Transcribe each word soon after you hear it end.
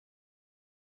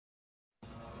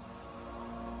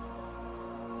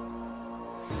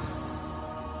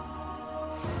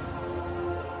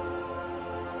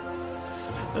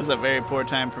That's a very poor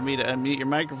time for me to unmute your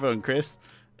microphone, Chris.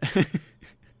 It's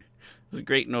a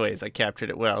great noise. I captured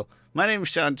it well. My name is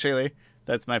Sean Taylor.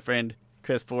 That's my friend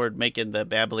Chris Ford making the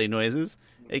babbly noises,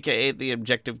 a.k.a. the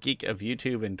Objective Geek of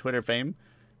YouTube and Twitter fame.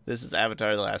 This is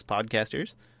Avatar: The Last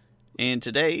Podcasters. And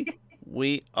today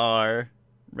we are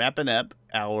wrapping up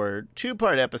our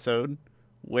two-part episode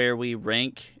where we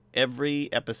rank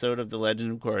every episode of the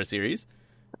Legend of Korra series.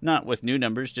 Not with new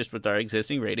numbers, just with our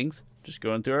existing ratings. Just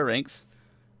going through our ranks.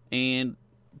 And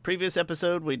previous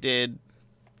episode we did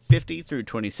 50 through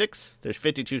 26. There's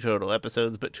 52 total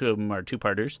episodes, but two of them are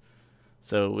two-parters.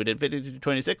 So we did 50 through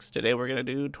 26. Today we're going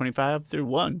to do 25 through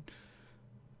 1.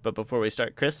 But before we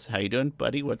start, Chris, how you doing,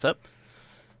 buddy? What's up?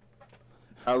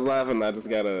 I was laughing. I just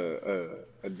got a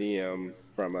DM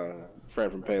from a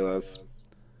friend from Payless.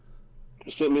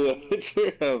 Sent me a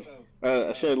picture of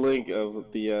a shared link of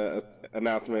the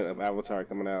announcement of Avatar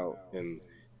coming out, and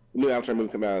the new Avatar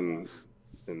movie coming out in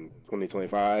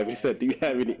 2025. He said, "Do you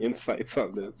have any insights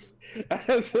on this?"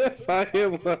 As if I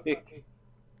am like,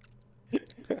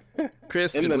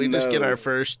 Chris, did we just get our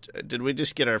first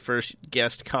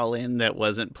guest call in that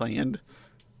wasn't planned?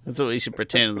 That's what we should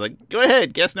pretend. Like, go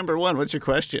ahead, guest number 1. What's your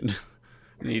question?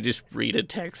 And you just read a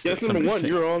text. Guest number 1,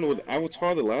 you're on with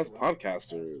Avatar: The Last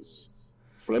Podcasters,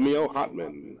 Flemio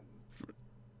Hotman.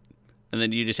 And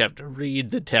then you just have to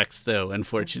read the text, though.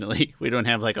 Unfortunately, we don't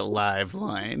have like a live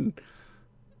line.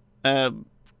 Hey,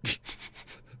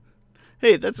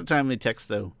 that's a timely text,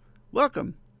 though.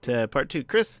 Welcome to part 2,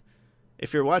 Chris.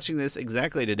 If you're watching this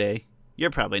exactly today, you're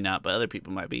probably not, but other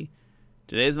people might be.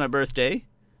 Today is my birthday,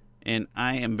 and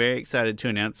I am very excited to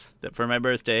announce that for my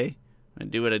birthday, I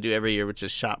do what I do every year, which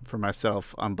is shop for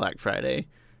myself on Black Friday.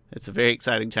 It's a very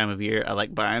exciting time of year. I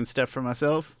like buying stuff for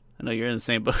myself. I know you're in the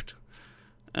same boat.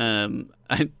 I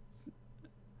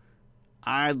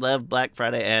love Black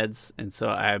Friday ads, and so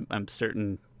I'm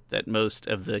certain that most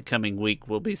of the coming week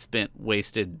will be spent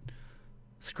wasted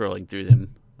scrolling through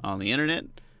them on the internet.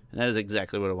 And that is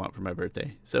exactly what I want for my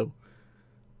birthday. So,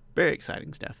 very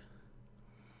exciting stuff.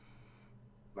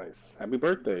 Nice. Happy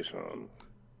birthday, Sean.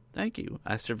 Thank you.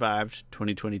 I survived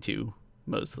 2022,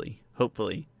 mostly.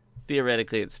 Hopefully.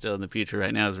 Theoretically, it's still in the future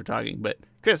right now as we're talking. But,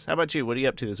 Chris, how about you? What are you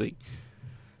up to this week?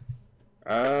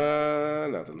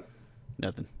 Nothing.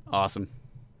 Nothing. Awesome.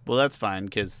 Well, that's fine,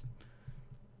 because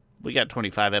we got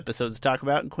 25 episodes to talk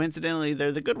about, and coincidentally,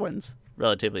 they're the good ones,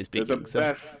 relatively speaking. They're the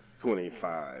best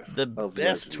 25. The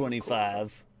best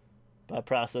 25 by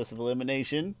process of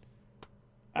elimination.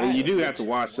 And you do have to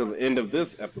watch till the end of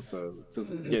this episode to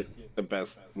get the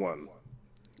best one.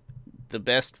 The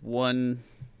best one,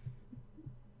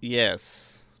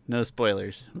 yes. No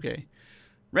spoilers. Okay.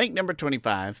 Rank number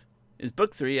 25 is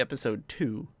Book 3, Episode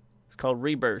 2. It's called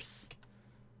Rebirth.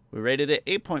 We rated it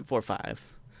 8.45.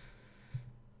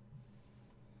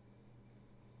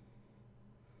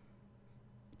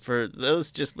 For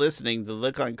those just listening, the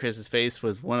look on Chris's face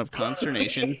was one of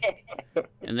consternation,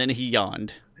 and then he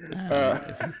yawned.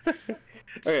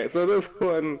 Okay, so this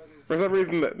one, for some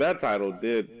reason, that title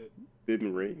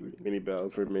didn't ring any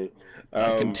bells for me.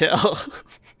 I can tell.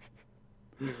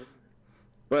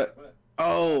 But,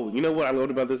 you know what I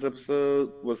loved about this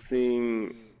episode was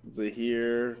seeing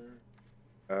Zahir.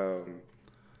 I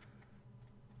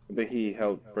think he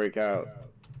helped break out.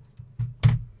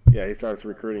 Yeah, he starts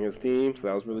recruiting his team, so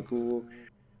that was really cool.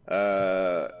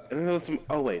 And then there was some.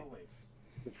 Oh wait,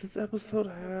 is this episode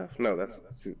half? No, that's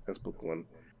book 1.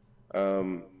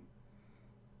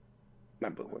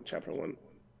 Not book 1, chapter 1.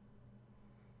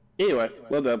 Anyway,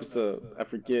 love the episode. I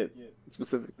forget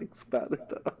specific things about it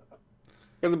though,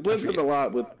 because it blends in a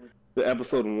lot with the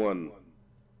episode 1.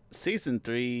 Season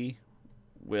 3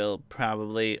 will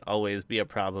probably always be a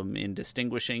problem in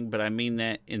distinguishing, but I mean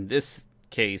that in this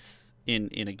case. In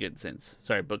a good sense.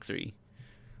 Sorry, Book 3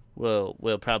 will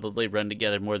probably run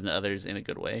together more than the others in a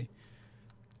good way.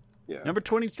 Yeah. Number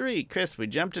 23, Chris, we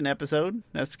jumped an episode.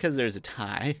 That's because there's a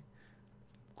tie.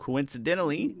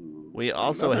 Coincidentally, we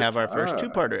also have our first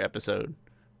two-parter episode.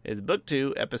 It's Book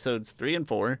 2, Episodes 3 and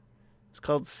 4. It's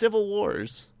called Civil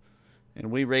Wars. And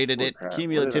we rated it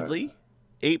cumulatively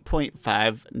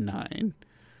 8.59.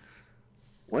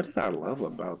 What did I love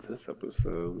about this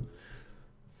episode?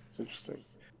 It's interesting.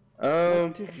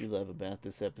 What did you love about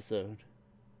this episode?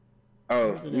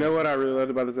 You know what I really loved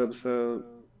about this episode?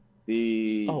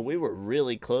 We were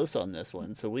really close on this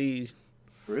one. So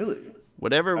Really?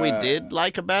 Whatever we did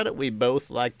like about it, we both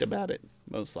liked about it,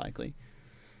 most likely.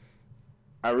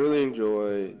 I really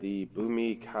enjoy the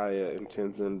Bumi, Kaya, and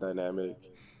Tenzin dynamic.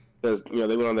 Because,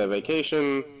 they went on that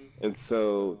vacation, and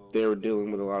so they were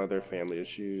dealing with a lot of their family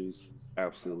issues.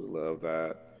 Absolutely love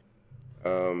that.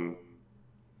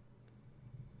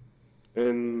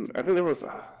 And I think there was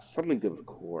something good with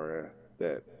Korra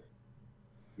that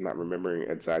I'm not remembering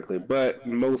exactly, but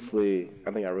mostly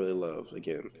I think I really loved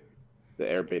again the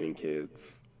airbending kids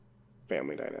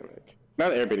family dynamic.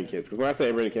 Not airbending kids, because when I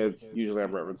say airbending kids, usually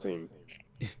I'm referencing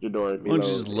Ghidorah, Why don't you Milo,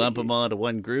 just and lump them Iggy. all into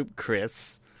one group,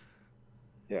 Chris?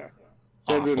 Yeah,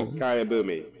 Tenzin, Awful. Kaya,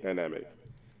 Bumi dynamic.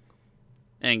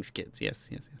 Aang's kids, yes,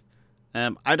 yes, yes.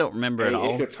 I don't remember at And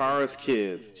all. Katara's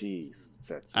kids, jeez,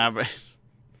 I, Setsus.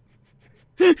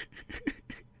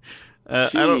 I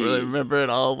don't really She remember at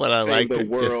all what I saved liked the or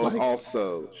world disliked.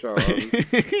 also, Sean.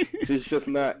 She's just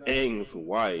not Aang's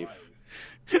wife.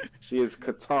 She is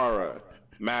Katara,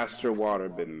 Master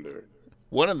Waterbender.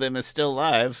 One of them is still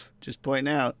alive, just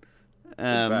pointing out.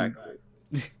 Um, Exactly.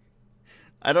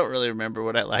 I don't really remember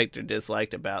what I liked or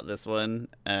disliked about this one.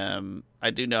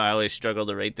 I do know I always struggle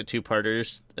to rate the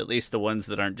two-parters, at least the ones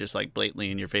that aren't just like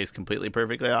blatantly in your face, completely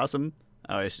perfectly awesome.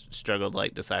 I always struggle to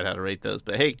like decide how to rate those.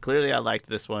 But hey, clearly I liked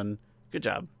this one. Good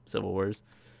job, Civil Wars.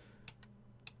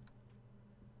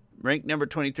 Rank number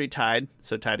 23 tied,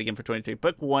 so tied again for 23.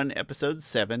 Book 1, Episode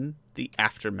 7, The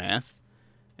Aftermath.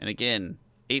 And again,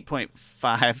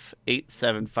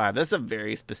 8.5875. That's a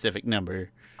very specific number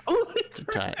to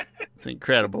tie. It's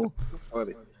incredible.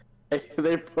 Funny.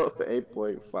 They both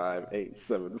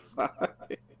 8.5875. That's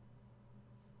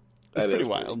That pretty is pretty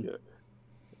wild. good.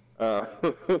 Uh,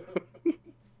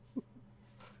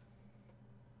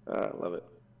 I love it.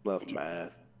 Love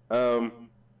math.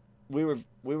 We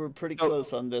were pretty So,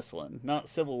 close on this one. Not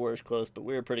Civil War's close, but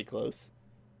we were pretty close.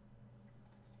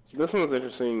 so this one was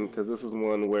interesting because this is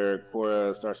one where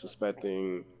Korra starts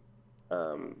suspecting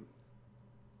um,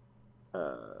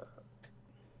 uh,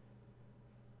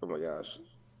 oh my gosh.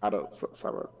 I don't.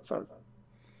 Sorry.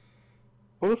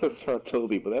 What was that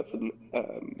Sartori? But that's a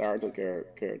Naruto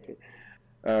character.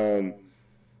 Um,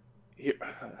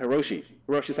 Hiroshi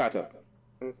Sato.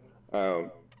 Um,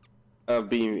 of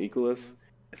being equalist.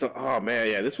 So, oh man,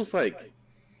 yeah, this was like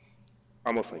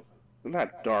almost like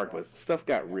not dark, but stuff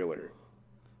got realer.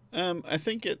 I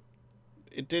think it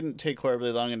didn't take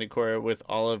horribly long into Korra with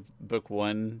all of book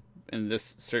 1, and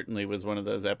this certainly was one of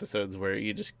those episodes where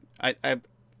you just I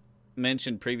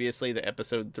mentioned previously the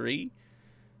episode 3,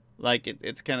 like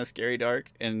it's kind of scary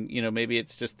dark, and maybe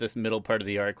it's just this middle part of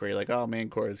the arc where you're like, oh man,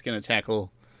 Korra's going to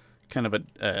tackle kind of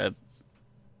a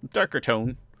darker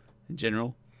tone in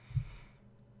general.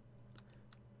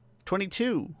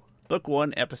 22, Book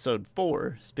 1, Episode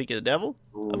 4, Speak of the Devil,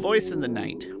 A Voice in the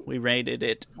Night. Ooh, We rated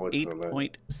it voice on that.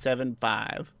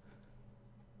 8.75.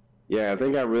 Yeah, I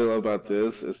think I really love about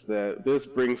this is that this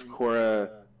brings Korra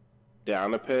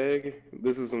down a peg.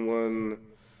 This is the one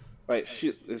like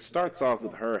it starts off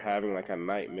with her having like a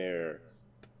nightmare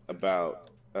about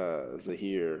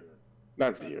Zahir,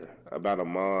 not Zahir, about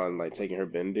Amon like taking her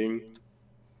bending,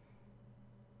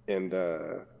 and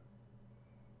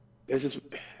it's just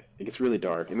it gets really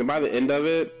dark. And then by the end of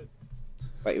it,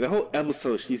 like the whole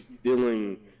episode, she's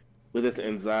dealing with this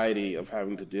anxiety of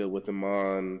having to deal with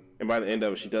Amon, and by the end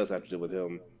of it, she does have to deal with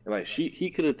him. And like he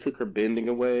could have took her bending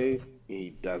away, and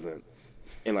he doesn't.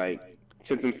 And like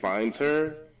Tenzin finds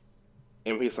her,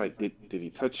 and he's like, "Did he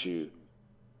touch you?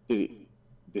 Did he?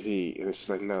 Did he?" And she's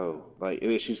like, "No." Like,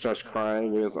 and then she starts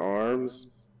crying in his arms.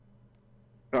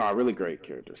 Oh, really great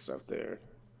character stuff there.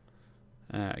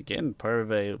 Again, part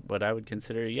of what I would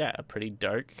consider, a pretty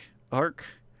dark arc.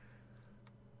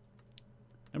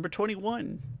 Number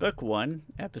 21, Book 1,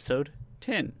 Episode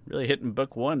 10. Really hitting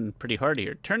Book 1 pretty hard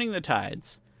here. Turning the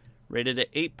Tides. Rated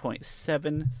at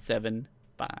 8.775.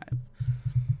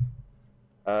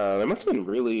 That must have been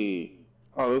really.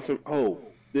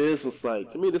 This was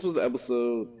like to me. This was the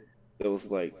episode that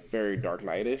was like very Dark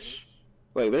Knight-ish.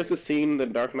 Like, there's a scene in the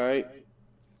Dark Knight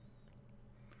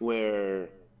where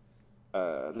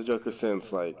the Joker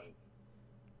sends like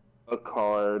a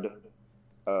card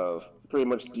of pretty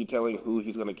much detailing who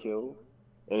he's gonna kill,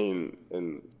 and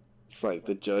it's like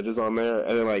the judge is on there,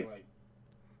 and then like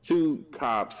two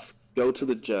cops go to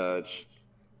the judge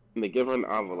and they give her an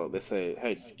envelope. They say,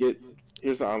 "Hey,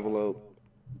 here's the envelope.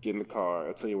 Get in the car.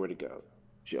 I'll tell you where to go."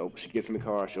 She gets in the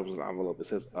car. She opens an envelope. It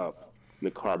says "up," and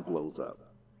the car blows up.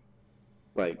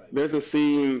 Like, there's a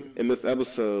scene in this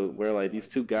episode where like these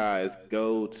two guys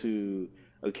go to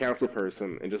a council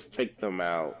person and just take them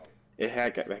out. It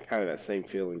had that kind of that same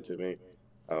feeling to me.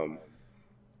 Um,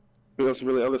 there's some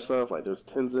really other stuff like there's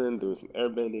Tenzin doing some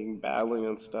airbending, battling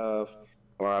and stuff.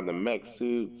 A lot of the mech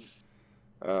suits.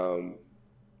 Um,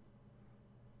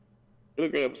 really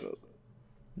great episode.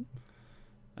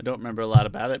 I don't remember a lot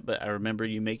about it, but I remember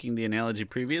you making the analogy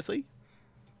previously.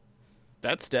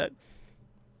 That's stuck.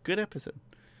 Good episode.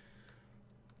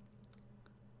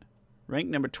 Rank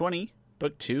number 20,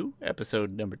 Book 2,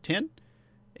 Episode number 10,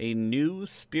 A New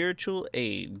Spiritual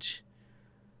Age,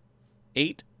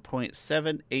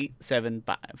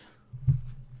 8.7875.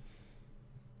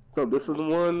 So this is the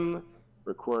one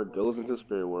where Korra goes into the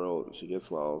spirit world and she gets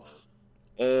lost.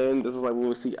 And this is like when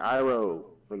we see Iroh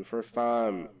for the first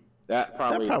time. That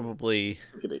probably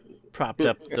propped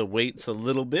up the weights a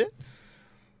little bit.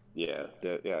 Yeah,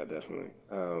 definitely.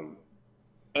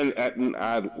 And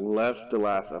I left the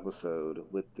last episode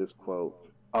with this quote.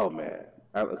 Oh man,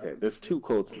 okay. There's two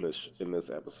quotes in this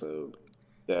episode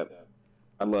that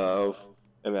I love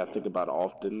and that I think about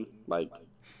often, like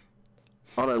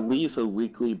on at least a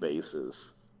weekly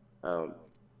basis. Iroh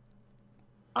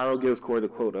gives Korra the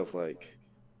quote of like,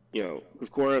 because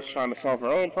Korra's trying to solve her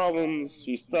own problems.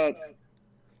 She's stuck.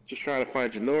 She's trying to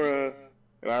find Jinora,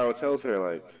 and Iroh tells her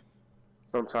like,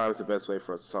 sometimes the best way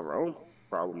for us to solve our own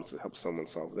problems is to help someone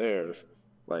solve theirs.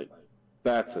 Like,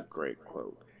 that's a great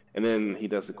quote. And then he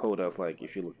does the quote of like,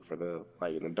 if you look for the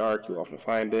light in the dark, you'll often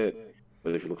find it.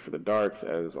 But if you look for the dark,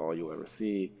 that is all you'll ever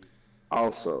see.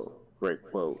 Also, great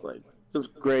quote. Like,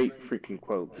 just great freaking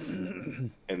quotes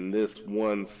in this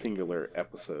one singular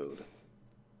episode.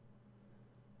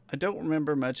 I don't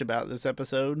remember much about this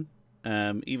episode,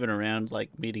 even around like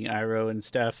meeting Iroh and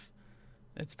stuff.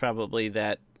 It's probably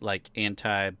that like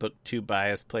anti-book 2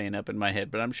 bias playing up in my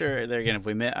head, but I'm sure there again, if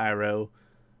we met Iroh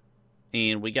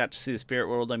and we got to see the spirit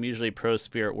world, I'm usually pro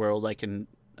spirit world. I can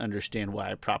understand why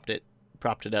I propped it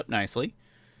up nicely,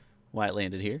 why it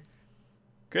landed here.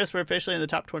 Chris, we're officially in the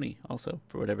top 20 also,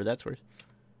 for whatever that's worth.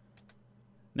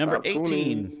 Number top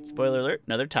 18, 20. Spoiler alert,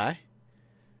 another tie.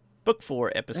 Book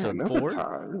 4, Episode 4.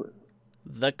 Tie, really?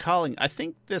 The Calling. I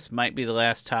think this might be the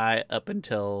last tie up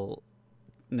until...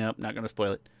 Nope, not going to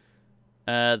spoil it.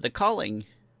 The Calling.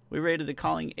 We rated The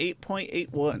Calling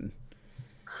 8.81.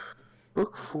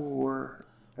 Book 4,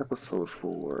 Episode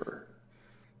 4.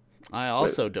 I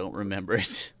also don't remember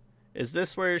it. Is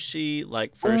this where she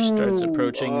like first starts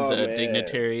approaching the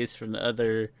dignitaries from the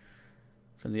other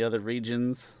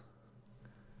regions?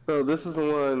 So this is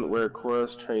the one where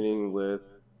Korra's training with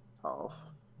Toph.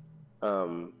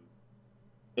 And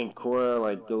Korra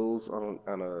like goes on a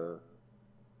kind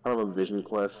of a vision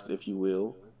quest, if you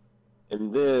will.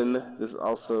 And then this is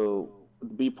also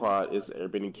the B plot is the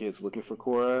Airbending kids looking for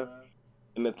Korra.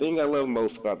 And the thing I love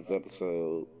most about this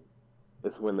episode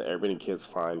is when the Airbending kids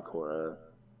find Korra.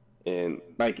 And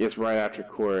like it's right after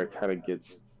Korra kind of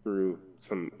gets through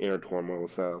some inner turmoil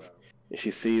stuff. And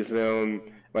she sees them,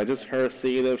 like just her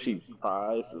seeing them, she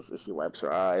cries and she wipes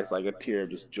her eyes, like a tear of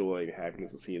just joy and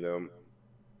happiness to see them.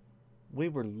 We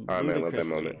were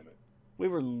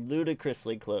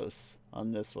ludicrously close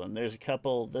on this one. There's a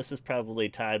couple. This is probably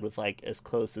tied with like as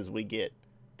close as we get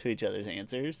to each other's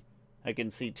answers. I can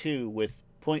see 2 with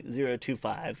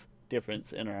 0.025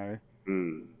 difference in our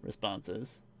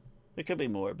responses. There could be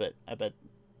more, but I bet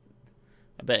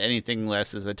anything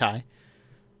less is a tie.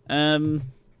 There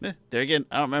again,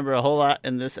 I don't remember a whole lot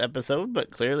in this episode,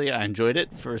 but clearly I enjoyed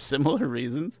it for similar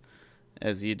reasons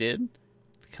as you did.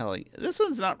 Calling. This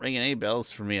one's not ringing any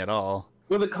bells for me at all.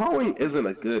 Well, The Calling isn't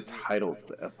a good title to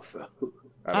the episode.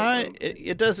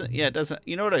 It doesn't. Yeah, it doesn't.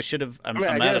 You know what I should have? I'm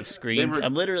out of screens.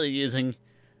 I'm literally using...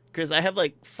 Because I have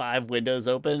like 5 windows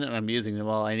open and I'm using them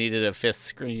all. I needed a 5th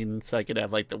screen so I could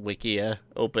have like the Wikia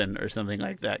open or something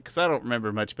like that. Because I don't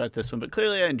remember much about this one, but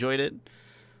clearly I enjoyed it.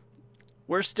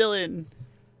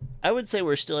 I would say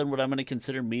we're still in what I'm going to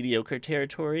consider mediocre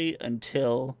territory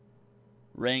until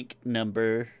rank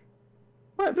number...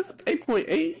 What? This is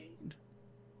 8.8?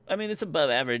 I mean, it's above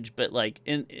average, but like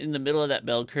in the middle of that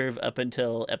bell curve up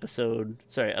until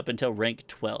rank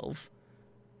 12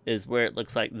 is where it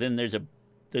looks like then there's a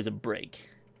break.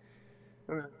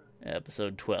 Okay.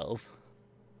 Episode 12.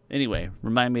 Anyway,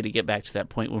 remind me to get back to that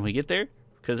point when we get there,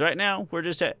 because right now we're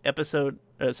just at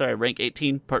rank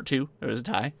 18, part 2. There was a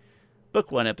tie.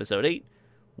 Book 1, episode 8.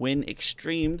 When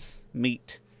extremes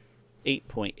meet,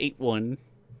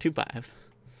 8.8125.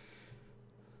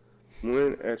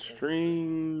 When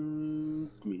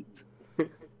extremes meet.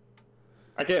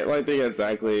 I can't think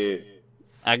exactly.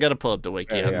 I gotta pull up the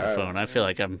wiki on my phone. I feel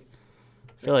like I'm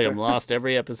lost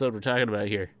every episode we're talking about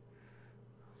here.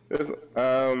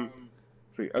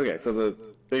 See, okay, so the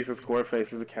basis Korra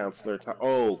faces a counselor.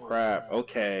 Oh crap!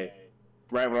 Okay,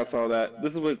 right when I saw that,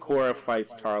 this is when Korra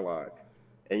fights Tarlok,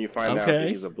 and you find out that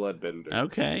he's a bloodbender.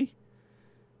 Okay.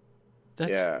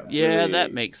 That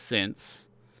makes sense.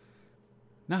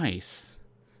 Nice.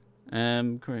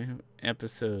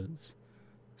 Episodes.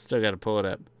 Still got to pull it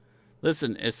up.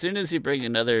 Listen, as soon as you bring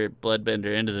another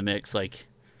bloodbender into the mix, like,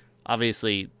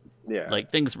 obviously, like,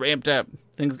 things ramped up.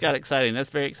 Things got exciting. That's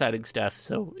very exciting stuff.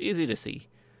 So, easy to see.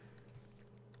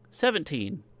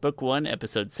 17, Book 1,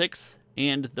 Episode 6,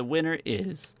 and the winner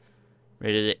is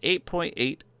rated at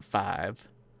 8.85.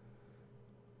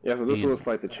 Yeah, so this was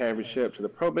like the championship to the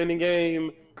pro bending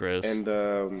game. Gross. And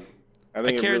I cared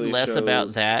think it really less shows...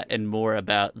 about that and more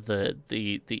about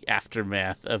the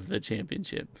aftermath of the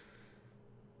championship.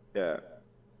 Yeah.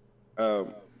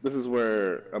 This is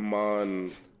where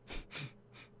Amon...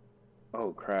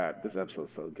 Oh, crap. This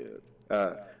episode's so good.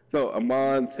 So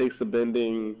Amon takes the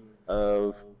bending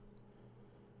of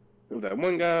that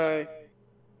one guy,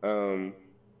 and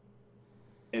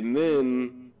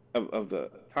then of the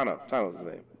Tano's his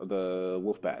name, of the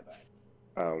Wolfbats.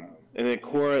 And then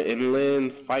Korra and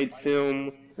Lin fights him.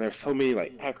 And there's so many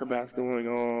like acrobats going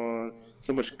on,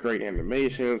 so much great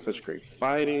animation, such great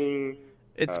fighting.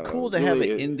 It's cool to have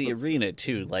it in the arena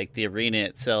too, like the arena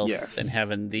itself, yes, and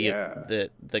having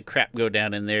the crap go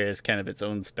down in there is kind of its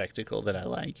own spectacle that I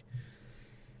like.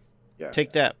 Yeah.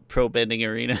 Take that, pro bending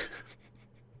arena.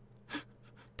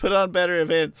 Put on better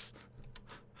events.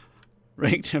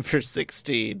 Ranked number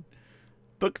 16,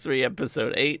 Book 3,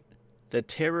 Episode 8, The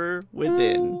Terror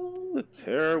Within. Ooh, The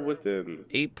Terror Within.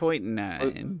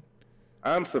 8.9.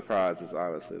 I'm surprised it's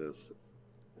honestly this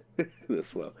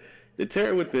slow. The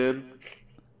Terror Within.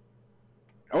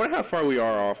 I wonder how far we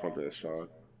are off on this, Sean.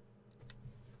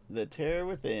 The Terror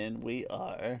Within, we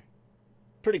are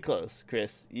pretty close,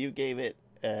 Chris. You gave it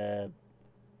really?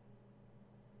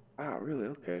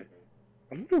 Okay.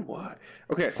 I wonder why.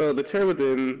 Okay, so The Terror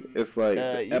Within is like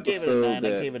the you gave it a 9,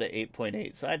 that... I gave it an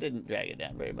 8.8, so I didn't drag it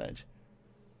down very much.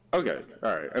 Okay,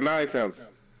 alright. A 9 sounds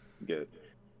good.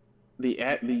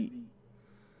 The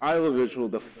Isle Visual,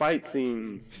 the fight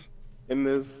scenes in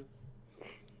this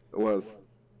was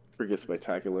freaking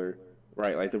spectacular,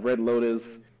 right? Like the Red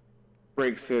Lotus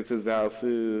breaks into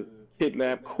Zaofu,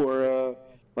 kidnap Korra.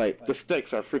 Like the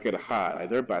stakes are freaking high. Like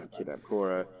they're about to kidnap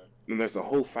Korra, and there's a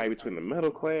whole fight between the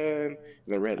Metal Clan and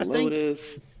the Red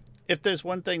Lotus. If there's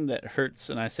one thing that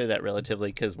hurts, and I say that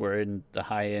relatively because we're in the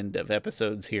high end of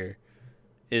episodes here,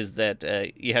 is that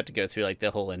you have to go through like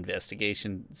the whole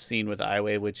investigation scene with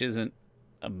Aiwei, which isn't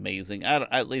amazing.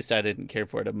 At least I didn't care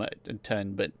for it a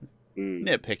ton, but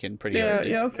nitpicking pretty hard.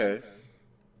 Yeah, okay.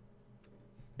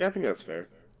 Yeah, I think that's fair.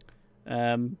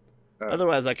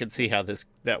 Otherwise, I could see how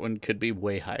that one could be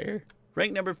way higher.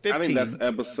 Rank number 15. I think that's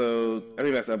episode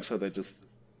that just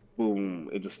boom.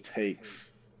 It just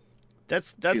takes.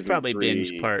 That's probably 3.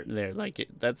 Binge part there. Like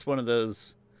that's one of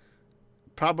those.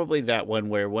 Probably that one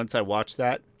where once I watched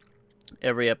that,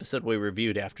 every episode we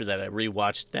reviewed after that, I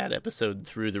rewatched that episode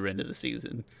through the end of the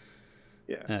season.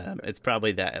 Yeah. It's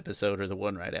probably that episode or the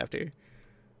one right after.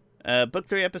 Book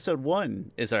 3, Episode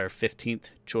 1 is our 15th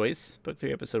choice. Book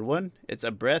 3, Episode 1. It's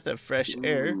A Breath of Fresh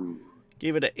Air.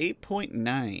 Gave it an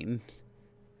 8.9.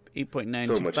 8.925.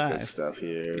 So much good stuff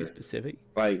here. Be specific.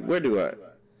 Like, where do I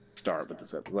start with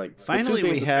this episode? Like,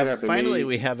 finally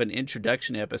we have an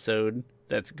introduction episode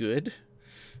that's good.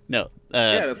 No,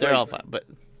 they're all fine, but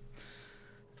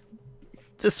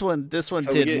this one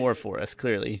did more for us,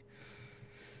 clearly.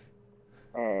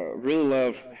 Really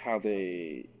love how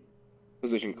they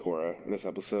position Korra in this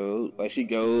episode. Like, she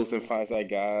goes and finds that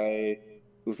guy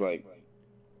who's like,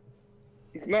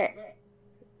 he's not.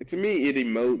 To me, it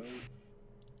emotes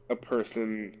a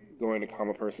person going to calm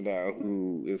a person down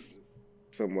who is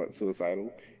somewhat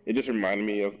suicidal. It just reminded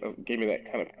me of gave me that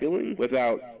kind of feeling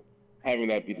without having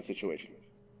that be the situation.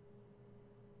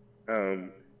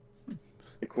 And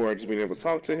Korra just being able to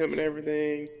talk to him and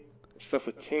everything. Stuff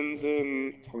with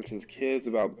Tenzin, talking to his kids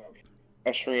about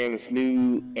ushering in this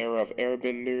new era of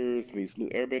airbenders, these new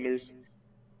airbenders.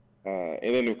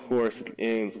 And then, of course, it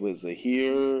ends with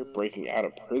Zahir breaking out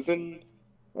of prison.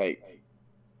 Like,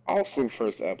 awesome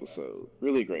first episode.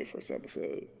 Really great first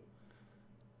episode.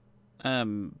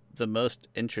 The most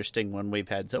interesting one we've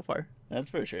had so far. That's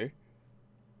for sure.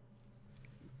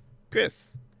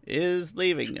 Chris is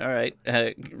leaving. All right.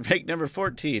 Rank number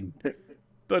 14.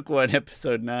 Book 1,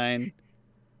 Episode 9.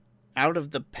 Out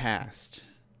of the Past.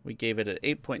 We gave it an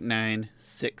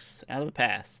 8.96. Out of the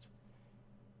Past.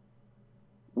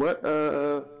 What,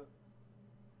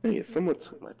 Hey, someone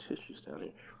took my tissues down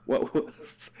here. What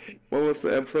was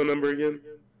the episode number again?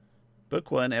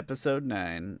 Book 1, Episode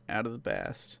 9. Out of the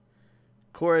Past.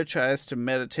 Korra tries to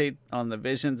meditate on the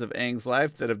visions of Aang's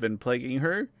life that have been plaguing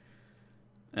her.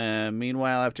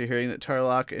 Meanwhile, after hearing from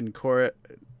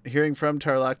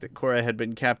Tarlok that Korra had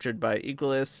been captured by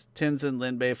Equalus, Tenzin,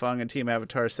 Lin Beifong, and Team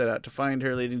Avatar set out to find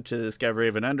her, leading to the discovery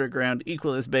of an underground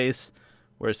Equalus base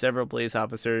where several police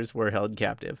officers were held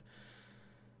captive.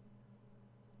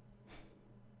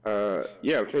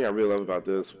 The thing I really love about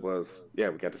this was, we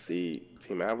got to see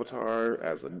Team Avatar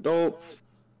as adults.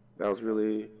 That was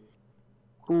really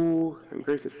cool and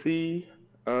great to see.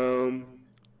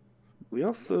 We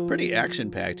also Pretty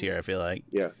action packed here, I feel like.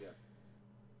 yeah.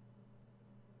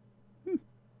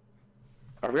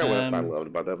 I forgot what else I loved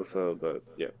about the episode, but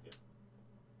yeah.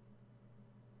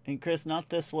 And Chris, not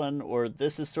this one, or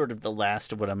this is sort of the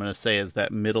last of what I'm going to say is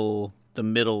that the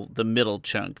middle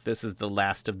chunk. This is the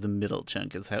last of the middle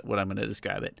chunk is what I'm going to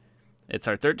describe it. It's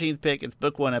our 13th pick. It's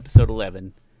book 1, episode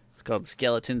 11. It's called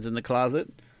Skeletons in the Closet.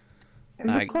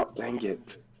 Dang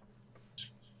it.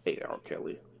 Hate R.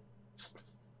 Kelly.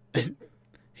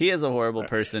 He is a horrible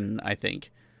person, I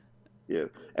think. Yeah.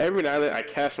 Every now and then I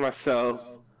catch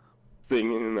myself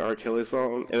singing an R. Kelly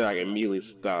song and I immediately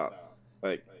stop.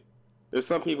 Like, there's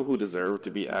some people who deserve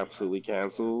to be absolutely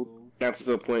canceled to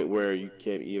the point where you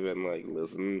can't even like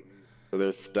listen to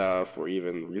their stuff or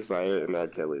even recite it, and R.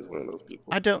 Kelly is one of those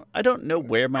people. I don't know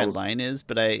where my line is,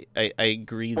 but I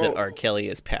agree that R. Kelly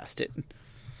is past it.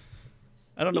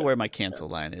 I don't know where my cancel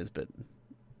line is, but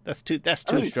that's too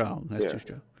strong. That's too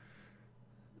strong.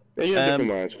 Yeah, you have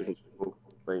different lines for people.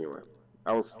 But anyway,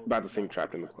 I was about to sing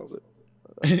 "Trapped in the Closet."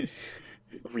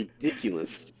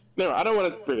 Ridiculous. No, I don't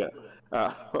want to bring it.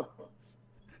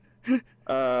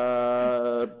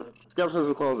 Skeletons in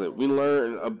the Closet. We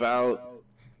learn about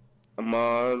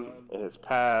Amon and his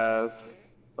past.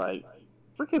 Like,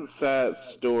 freaking sad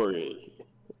story.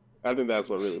 I think that's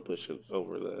what really pushed it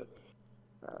over the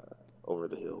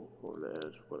hill, over the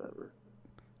edge, whatever.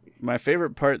 My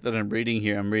favorite part that I'm reading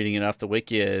here, I'm reading it off the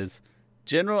wiki, is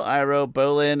General Iroh,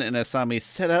 Bolin, and Asami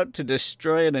set out to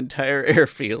destroy an entire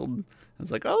airfield. I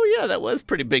was like, oh yeah, that was a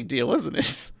pretty big deal, wasn't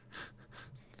it?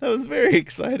 That was very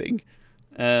exciting.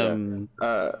 Another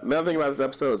thing about this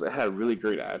episode is it had really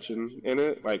great action in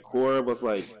it. Like, Korra was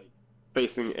like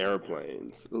facing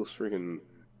airplanes. It was freaking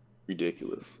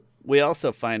ridiculous. We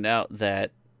also find out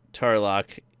that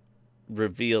Tarlok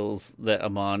reveals that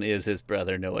Amon is his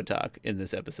brother Noatak in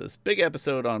this episode. Big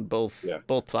episode on both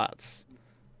plots.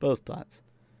 Both plots.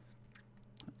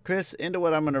 Chris, into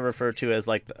what I'm going to refer to as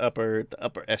like the upper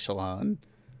echelon.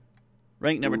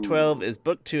 Rank number 12 is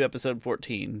book 2, episode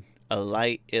 14, A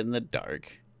Light in the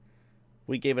Dark.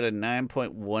 We gave it a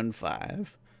 9.15.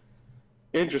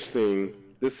 Interesting.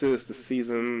 This is the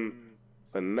season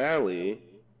finale.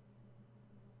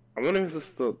 I wonder if this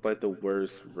is the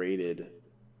worst rated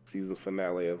season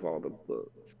finale of all the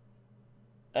books.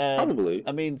 Probably.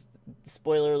 I mean,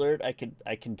 spoiler alert, I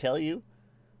can tell you.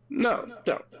 No.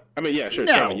 I mean, yeah, sure.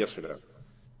 No. Tell me yes or no.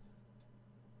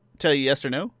 Tell you yes or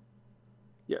no?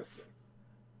 Yes.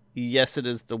 Yes, it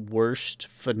is the worst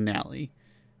finale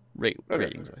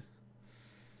ratings-wise.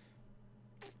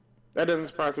 That doesn't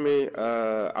surprise me.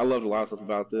 I loved a lot of stuff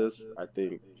about this. I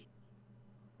think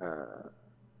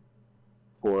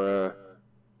Korra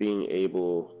being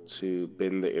able to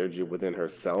bend the energy within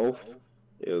herself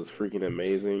is freaking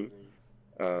amazing.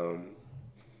 The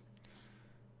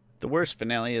worst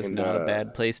finale is not a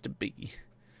bad place to be.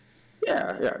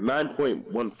 Yeah,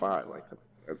 9.15. Like,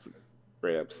 that's a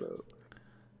great episode.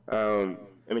 And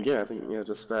again, I think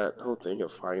just that whole thing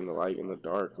of finding the light in the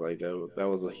dark, like that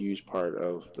was a huge part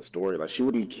of the story. Like, she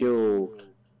wouldn't kill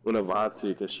Unavatu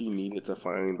because she needed to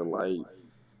find the light.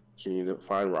 She needed to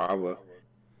find Rava.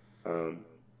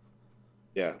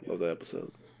 Yeah, love the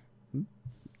episode.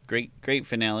 Great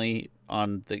finale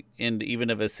on the end, even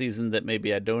of a season that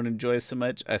maybe I don't enjoy so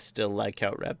much. I still like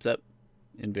how it wraps up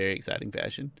in very exciting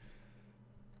fashion.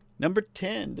 Number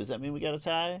 10, does that mean we got a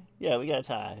tie? Yeah, we got a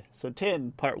tie. So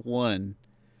 10, part 1,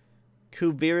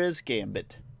 Kuvira's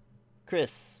Gambit.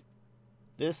 Chris,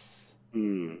 this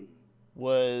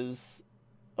was,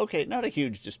 okay, not a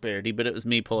huge disparity, but it was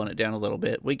me pulling it down a little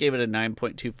bit. We gave it a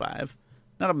 9.25.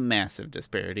 Not a massive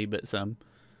disparity, but some.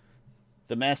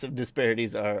 The massive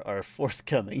disparities are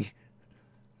forthcoming.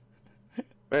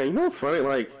 Man, you know what's funny?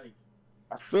 Like,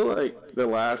 I feel like the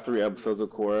last 3 episodes of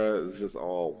Korra is just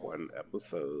all one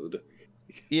episode.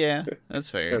 Yeah, that's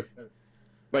fair.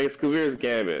 Like, it's Kuvira's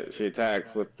Gambit. She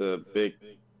attacks with the big.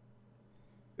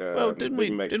 Well, didn't we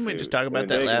just talk about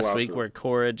that last week, where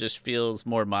Korra just feels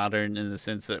more modern in the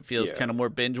sense that it feels kind of more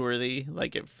binge worthy?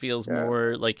 Like, it feels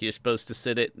more like you're supposed to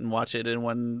sit it and watch it in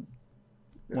one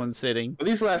sitting. But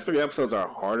these last 3 episodes are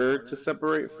harder to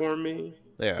separate for me.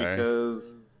 They are.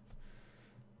 Because.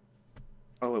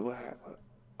 Oh, wait, what happened?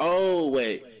 Oh,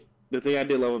 wait. The thing I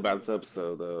did love about this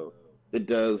episode, though,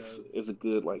 is a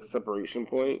good, like, separation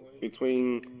point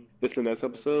between this and next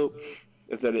episode,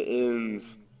 is that it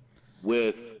ends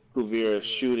with Kuvira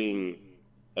shooting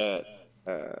at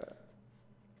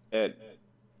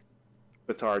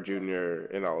Bataar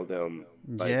Jr. and all of them.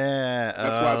 Like, yeah.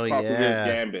 That's why it's called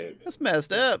Kuvira's Gambit. That's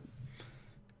messed up.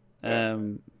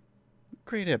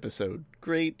 Great episode.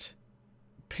 Great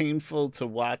painful to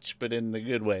watch, but in the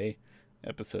good way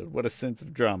episode. What a sense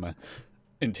of drama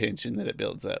and tension that it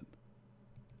builds up.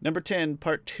 Number 10,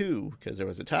 part 2, because there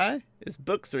was a tie, is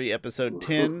book 3, episode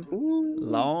 10,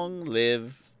 Long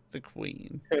Live the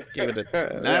Queen. Give it a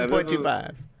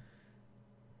 9.25.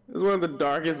 It's one of the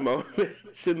darkest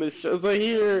moments in the show. So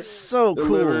here, so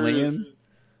cool, man.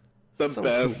 The so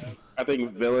best, cool. I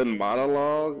think, villain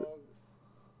monologue.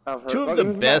 Two of the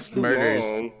best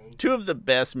murders. Two of the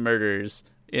best murders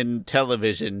in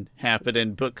television happen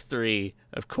in book 3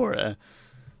 of Korra.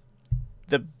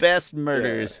 The best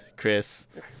murders, yeah. Chris.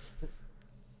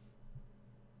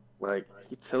 Like,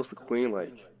 he tells the queen,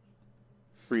 like,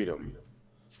 freedom,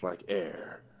 it's like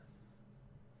air.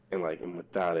 And, like, and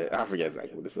without it, I forget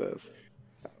exactly what it says.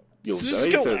 You'll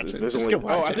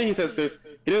die. I think he says there's,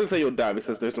 he doesn't say you'll die, but he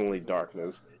says there's only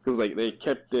darkness. Because, like, they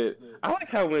kept it, I like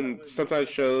how when sometimes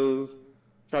shows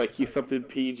try to keep something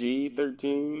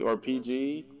PG-13 or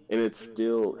PG, and it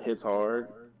still hits hard.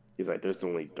 He's like, there's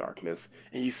only darkness.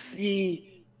 And you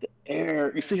see the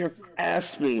air, you see her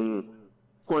grasping,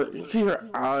 you see her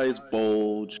eyes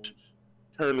bulge,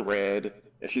 turn red,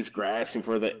 and she's grasping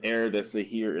for the air that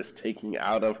Zahir is taking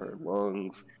out of her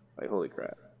lungs. Like, holy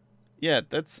crap. Yeah,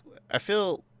 I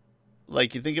feel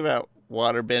like you think about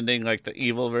water bending, like the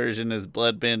evil version is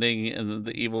blood bending, and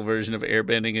the evil version of air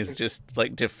bending is just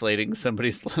like deflating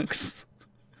somebody's lungs.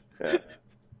 Yeah.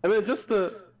 And then just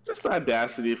the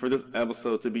audacity for this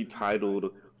episode to be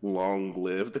titled Long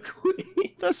Live the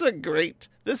Queen. This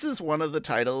is one of the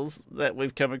titles that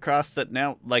we've come across that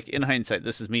now, like, in hindsight,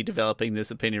 this is me developing this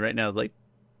opinion right now. Like,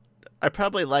 I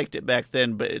probably liked it back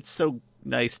then, but it's so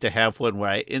nice to have one where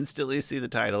I instantly see the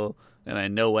title and I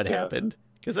know what happened.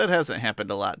 Because that hasn't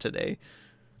happened a lot today.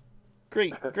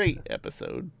 Great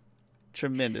episode.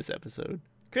 Tremendous episode.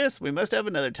 Chris, we must have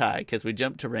another tie because we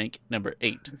jumped to rank number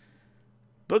 8.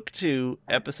 Book 2,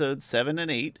 episodes 7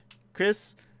 and 8.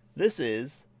 Chris, this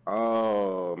is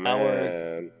our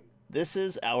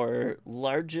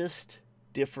largest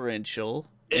differential.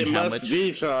 It must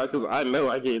be, Sean, because I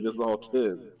know I gave this all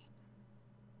 10s.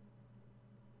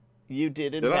 You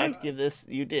did, in fact, give this.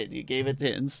 You did. You gave it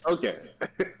 10s. Okay.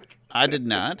 I did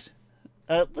not.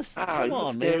 Listen, come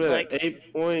on, man. Like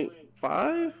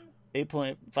 8.5?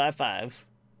 8.55.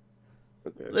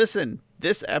 Okay. Listen,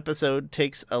 this episode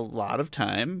takes a lot of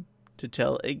time to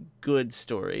tell a good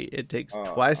story. It takes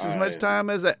twice as much time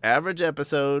as an average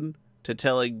episode to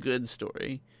tell a good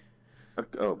story.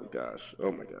 Oh my gosh.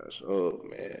 Oh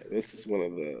man. This is one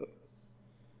of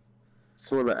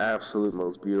the absolute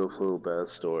most beautiful,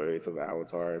 best stories of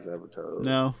Avatar has ever told.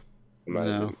 No.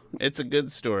 It's a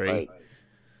good story. Like,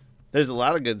 there's a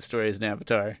lot of good stories in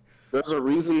Avatar. There's a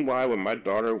reason why when my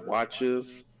daughter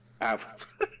watches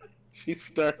Avatar, she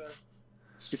starts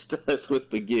with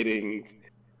beginnings,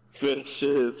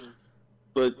 finishes,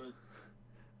 but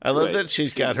I love that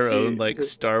she's got her own, like,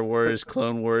 Star Wars,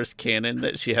 Clone Wars canon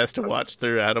that she has to watch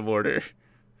through out of order.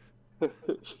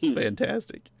 It's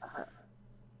fantastic.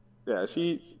 Yeah, I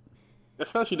feel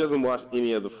she doesn't watch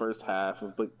any of the first half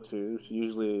of book 2. She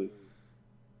usually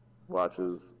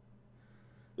watches,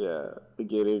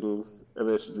 beginnings, and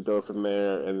then she just goes from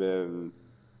there, and then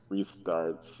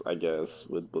restarts, I guess,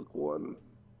 with book 1.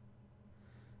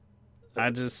 She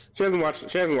hasn't watched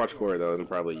Korra though in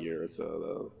probably a year or so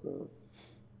though, so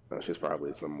she's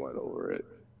probably somewhat over it.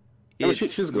 I mean,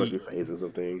 she's going through phases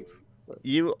of things. But.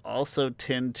 You also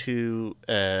tend to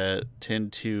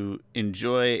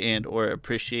enjoy and or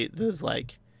appreciate those,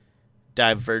 like,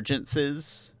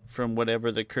 divergences from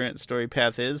whatever the current story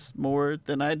path is more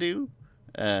than I do.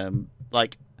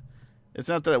 Like, it's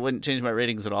not that I wouldn't change my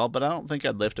ratings at all, but I don't think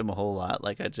I'd lift them a whole lot.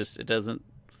 Like, it doesn't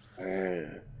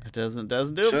do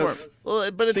it for me.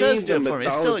 Well, but it does do it for me.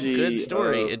 It's still a good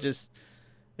story. It's just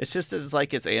that it's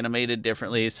like it's animated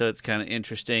differently, so it's kind of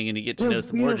interesting, and you get to know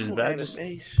some origins. But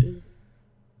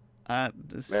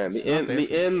the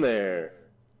end there,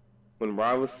 when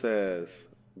Rava says,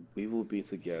 "We will be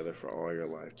together for all your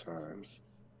lifetimes,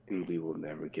 and we will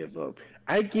never give up."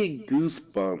 I get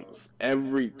goosebumps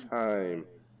every time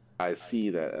I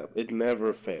see that. It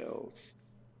never fails.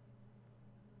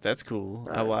 That's cool.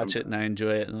 I watch it and I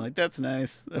enjoy it, and I'm like, that's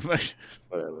nice.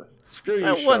 Whatever. Screw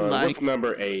you, Sean. What's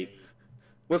number 8?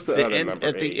 What's the other number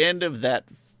 8? At the end of that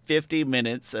 50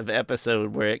 minutes of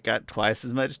episode where it got twice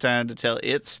as much time to tell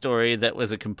its story that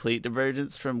was a complete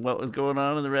divergence from what was going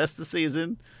on in the rest of the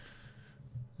season.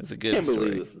 It's a good story. I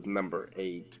can't believe this is number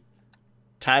 8.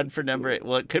 Tied for number 8.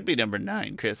 Well, it could be number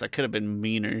 9, Chris. I could have been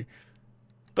meaner.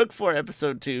 Book 4,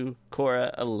 episode 2,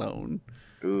 Korra Alone.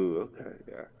 Ooh, okay,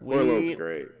 yeah. Korra Alone's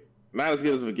great. Not as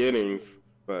good as Beginnings,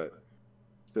 but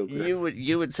Still good.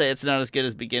 You would say it's not as good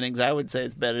as Beginnings. I would say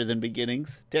it's better than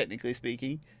Beginnings, technically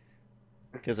speaking,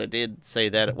 because I did say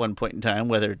that at one point in time,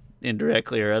 whether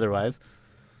indirectly or otherwise.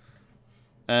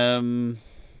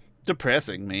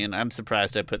 Depressing, man. I'm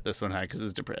surprised I put this one high because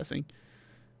it's depressing.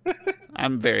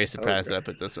 I'm very surprised that I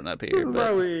put this one up here. It's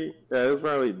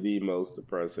probably the most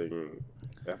depressing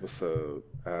episode.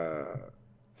 But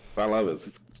I love it.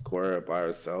 It's Korra by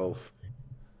herself,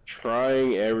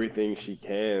 trying everything she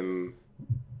can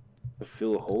to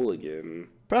feel whole again.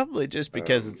 Probably just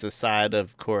because it's a side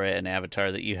of Korra and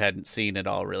Avatar that you hadn't seen at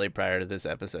all really prior to this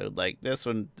episode. Like this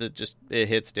one, it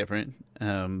hits different.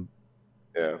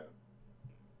 Yeah.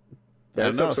 I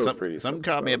don't know. Something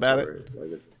caught me about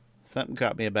it. Something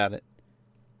caught me about it.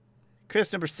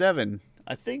 Chris, number 7.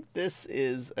 I think this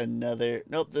is another...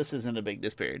 Nope, this isn't a big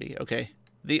disparity. Okay.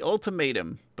 The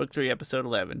Ultimatum, Book 3, Episode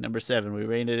 11. Number 7. We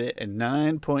rated it at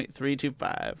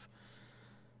 9.325.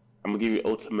 I'm going to give you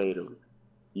Ultimatum.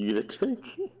 You going to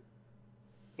take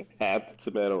half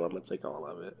the tomato, or I'm going to take all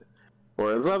of it.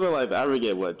 Or it's something like that. I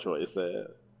forget what Troy said.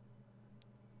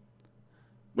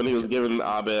 When he was giving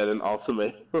Abed an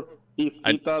ultimatum, he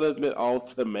thought it meant all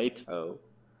tomato.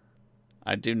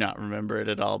 I do not remember it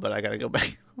at all, but I gotta go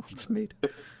back. Ultimatum.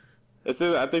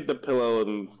 I think the Pillow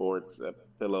and Fort's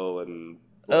Pillow and.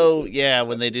 Oh yeah,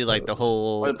 when they do like the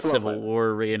whole Civil War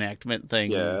reenactment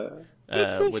thing. Yeah.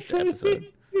 With the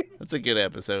episode. That's a good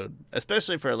episode,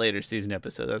 especially for a later season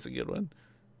episode. That's a good one.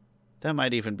 That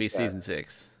might even be season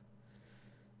 6.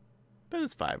 But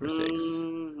it's 5 or 6.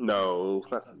 No,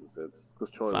 it's not season 6.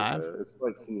 Because Troy 5? was there. It's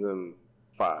like season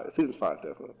 5. Season 5,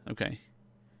 definitely. Okay.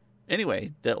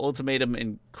 Anyway, the Ultimatum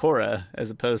in Korra as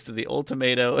opposed to the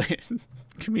Ultimato in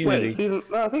Community. Wait,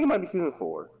 I think it might be season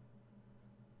 4.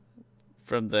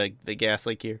 From the gas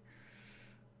leak here.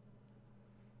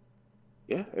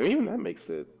 Yeah, I mean, even that makes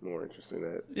it more interesting.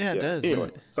 It does.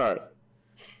 Anyway, sorry.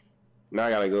 Now I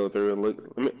gotta go through and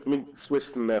look. Let me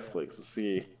switch to Netflix to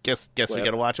see. Guess we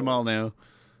gotta watch them all now.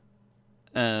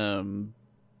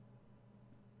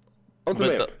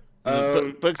 Ultimatum.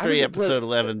 Book 3, Episode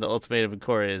 11, The Ultimatum of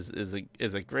Korra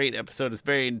is a great episode. It's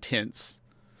very intense.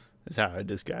 Is how I would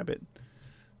describe it.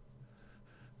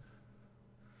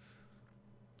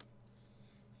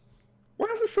 Why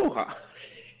is it so high?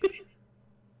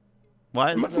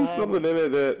 Why is it so high? Something in it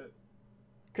that.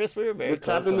 Chris, we were very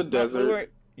close. In the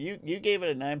desert. You gave it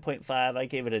a 9.5. I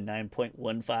gave it a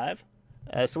 9.15.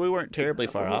 So we weren't terribly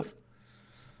far off.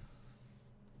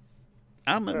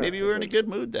 Maybe we were in a good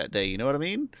mood that day. You know what I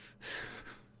mean?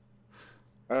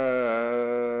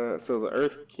 So the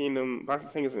Earth Kingdom,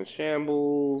 Boxing is in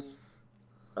shambles.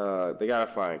 They gotta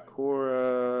find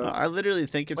Korra. I literally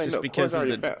think it's just because of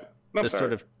the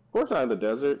sort of. Korra's not in the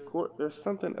desert. There's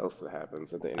something else that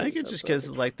happens at the end. I think it's just because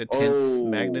of like the tense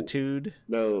magnitude.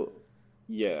 No,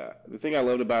 yeah. The thing I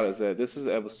loved about it is that this is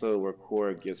the episode where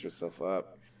Korra gives herself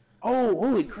up. Oh,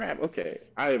 holy crap! Okay,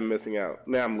 I am missing out.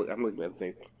 Now I'm looking at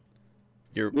things.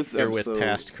 You're with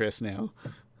past Chris now.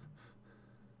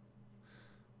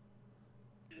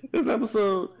 This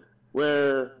episode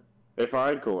where they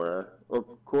find Korra.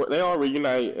 Well, they all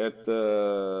reunite at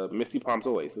the Misty Palms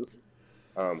Oasis.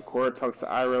 Korra talks to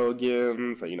Iroh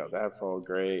again, so that's all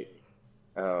great.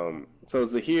 So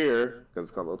Zahir, because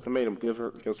it's called Ultimatum, gives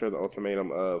her the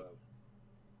ultimatum of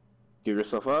give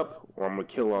yourself up, or I'm gonna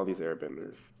kill all these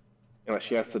Airbenders. And like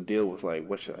she has to deal with like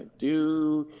what should I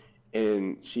do,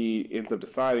 and she ends up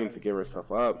deciding to give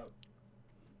herself up,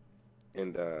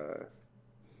 and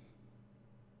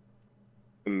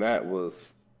that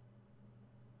was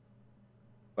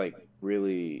like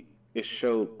really it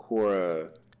showed Korra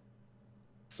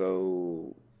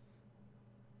so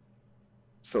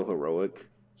heroic,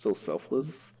 so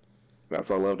selfless. That's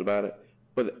what I loved about it.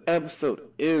 But the episode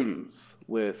ends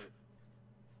with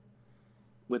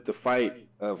the fight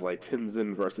of like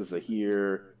Tenzin versus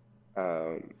Zahir,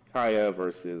 Kaya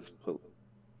versus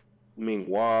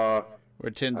Minghua.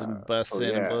 Where Tenzin busts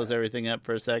in and blows everything up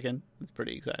for a second. It's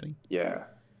pretty exciting. Yeah,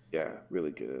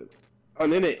 really good.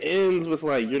 And then it ends with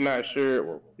like you're not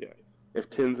sure, if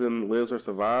Tenzin lives or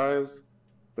survives.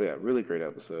 So yeah, really great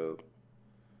episode.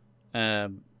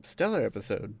 Stellar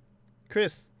episode.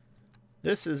 Chris,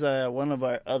 this is one of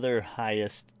our other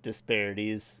highest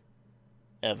disparities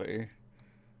ever.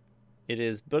 It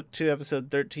is Book 2,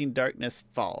 Episode 13, Darkness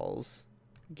Falls.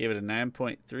 Gave it a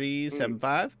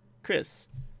 9.375. Chris,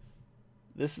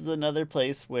 this is another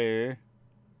place where,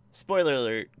 spoiler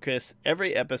alert, Chris,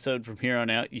 every episode from here on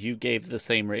out, you gave the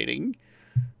same rating.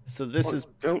 So this is...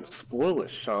 Don't spoil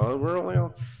it, Sean. We're only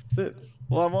on 6.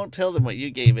 Well, I won't tell them what you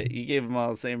gave it. You gave them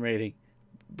all the same rating.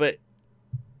 But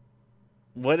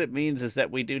what it means is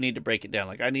that we do need to break it down.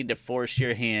 Like, I need to force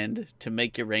your hand to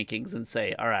make your rankings and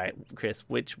say, all right, Chris,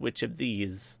 which of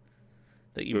these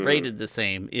that you've rated the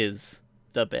same is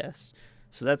the best.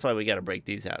 So that's why we got to break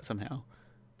these out somehow.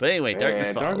 But anyway,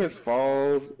 Darkness Falls. Darkness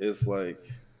Falls is like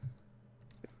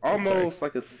almost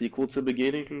like a sequel to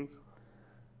Beginnings.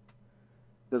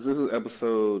 Because this is an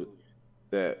episode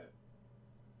that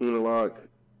Unalaq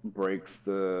breaks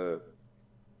the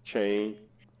chain,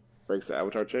 breaks the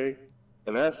Avatar chain.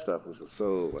 And that stuff was just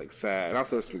so like sad. And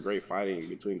also there's some great fighting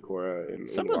between Korra and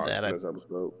Unalaq in this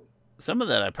episode. Some of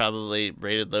that I probably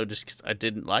rated low just because I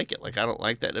didn't like it. Like, I don't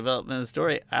like that development of the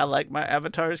story. I like my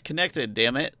avatars connected,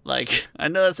 damn it. Like, I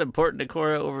know it's important to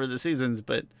Korra over the seasons,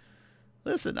 but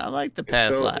listen, I like the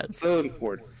past lives. It's so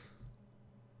important.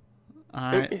 All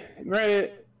right.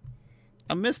 Granted,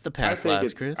 I miss the past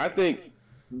lives, Chris. I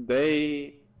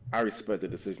respect the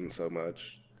decision so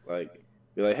much. Like,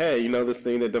 be like, hey, you know this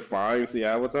thing that defines the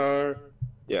Avatar?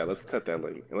 Yeah, let's cut that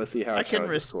link and let's see how I can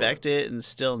respect it and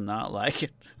still not like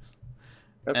it.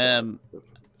 That's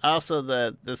also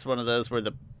this one of those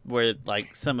where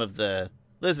like some of the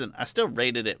listen, I still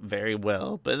rated it very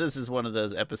well, but this is one of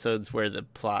those episodes where the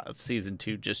plot of season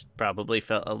 2 just probably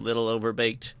felt a little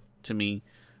overbaked to me,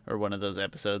 or one of those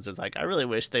episodes is like, I really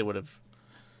wish they would have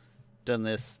done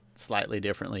this slightly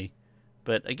differently.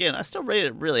 But again, I still rate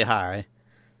it really high,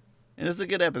 and it's a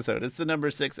good episode. It's the number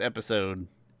 6 episode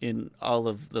in all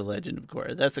of the Legend of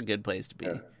Korra. That's a good place to be.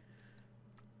 Yeah.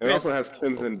 It also has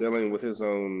Tenzin dealing with his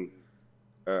own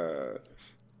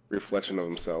reflection of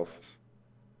himself.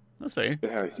 That's fair.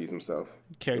 And how he sees himself.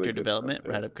 Character really development,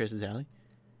 right up Chris's alley.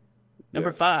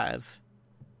 Number 5,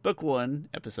 Book 1,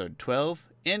 Episode 12,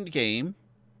 Endgame,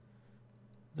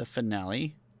 the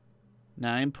finale,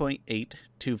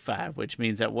 9.825, which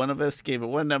means that one of us gave it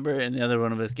one number and the other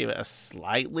one of us gave it a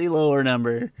slightly lower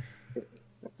number.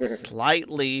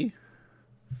 Slightly.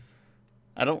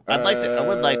 I would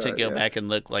like to go back and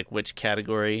look like which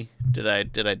category did I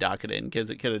dock it in, because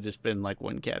it could have just been like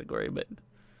one category, but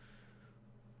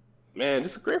man,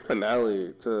 just a great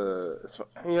finale to,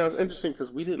 you know, it's interesting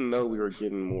because we didn't know we were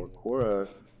getting more Korra.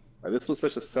 Like, this was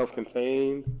such a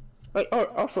self-contained, like, oh,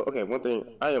 also, okay, one thing,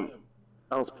 I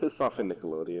was pissed off at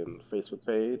Nickelodeon Facebook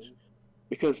page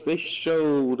because they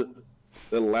showed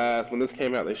when this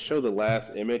came out, they showed the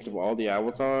last image of all the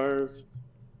avatars.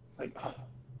 Like, oh,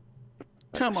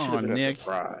 come on, Nick.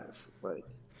 Surprise. Like,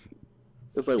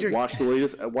 it's like,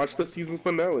 watch the season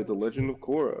finale, The Legend of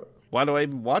Korra. Why do I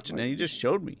even watch it now? You just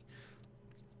showed me.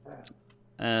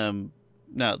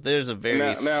 No, there's a very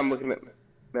now I'm looking at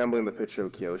the picture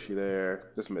of Kyoshi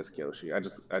there. Just miss Kyoshi.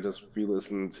 I just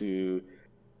re-listened to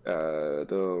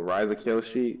the Rise of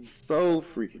Kyoshi. So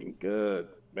freaking good,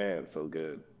 man, so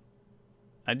good.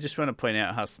 I just want to point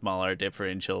out how small our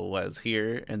differential was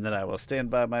here, and that I will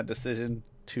stand by my decision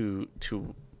to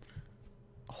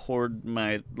hoard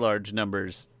my large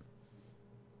numbers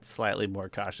slightly more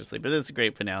cautiously. But it's a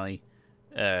great finale,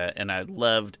 and I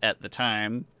loved at the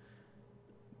time,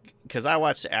 because I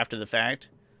watched it after the fact,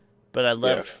 but I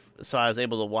loved, so I was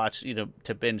able to watch,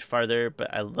 to binge farther,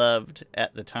 but I loved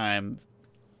at the time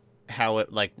how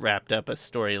it like wrapped up a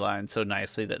storyline so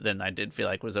nicely that then I did feel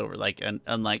like it was over. Like,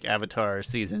 unlike Avatar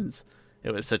seasons,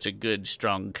 it was such a good,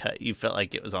 strong cut. You felt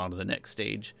like it was on to the next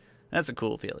stage. That's a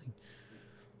cool feeling.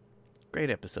 Great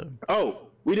episode. Oh,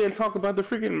 we didn't talk about the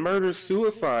freaking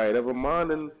murder-suicide of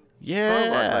Amon and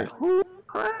Starlight. Like, holy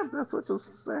crap, that's such a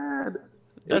sad.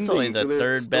 That's only the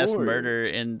third best murder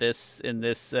in this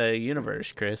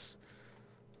universe, Chris.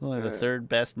 Only the third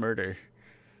best murder.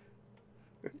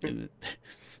 That'd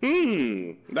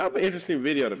be an interesting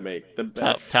video to make. The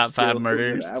best top 5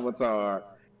 murders. Avatar.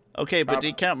 Okay, but do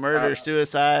you count murder,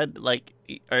 suicide? Like,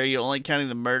 are you only counting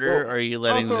the murder, or are you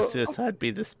letting the suicide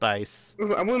be the spice?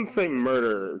 I wouldn't say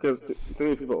murder, because too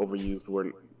many people overuse the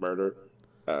word murder.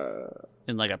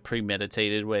 In like a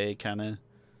premeditated way, kind of.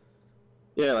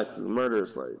 Yeah, like murder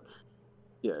is like,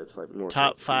 yeah, it's like more.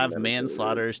 Top 5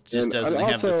 manslaughters just doesn't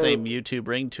have the same YouTube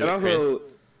ring to it, Chris.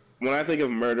 When I think of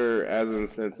murder as in the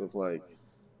sense of like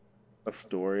a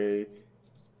story,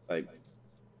 like,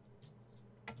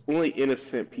 only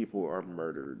innocent people are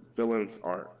murdered. Villains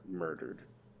aren't murdered.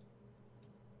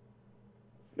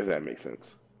 If that makes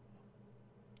sense.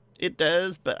 It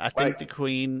does, but I think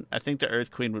the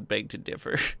Earth Queen would beg to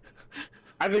differ.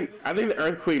 I think the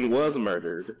Earth Queen was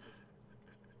murdered.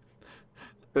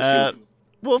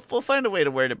 We'll find a way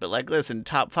to word it, but like, listen,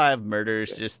 top 5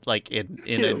 murders, just like in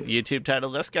a YouTube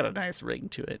title, that's got a nice ring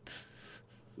to it.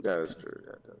 That is true.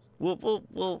 That does.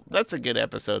 Well, that's a good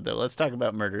episode though. Let's talk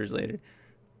about murders later.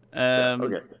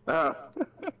 Okay.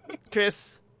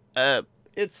 Chris,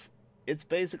 it's it's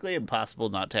basically impossible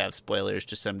not to have spoilers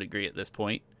to some degree at this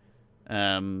point.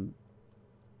 That's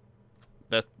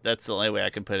the only way I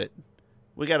can put it.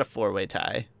 We got a 4-way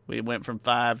tie. We went from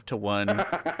 5 to 1.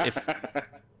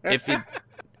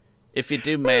 If you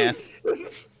do math,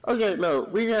 okay, no,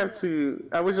 we have to.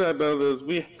 I wish I know this.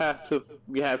 We have to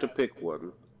pick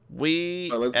one.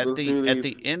 At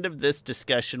the end of this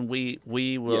discussion, we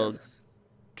will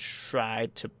try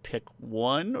to pick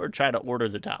one or try to order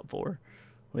the top 4.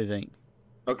 What do you think?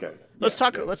 Okay. Let's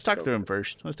talk through them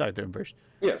first.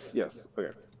 Yes.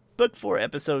 Okay. Book 4,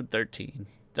 episode 13,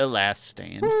 The Last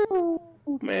Stand. Ooh,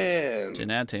 man. 10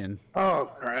 out of 10.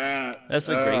 Oh crap. That's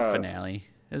a great finale.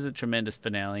 It's a tremendous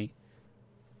finale.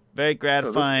 Very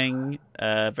gratifying,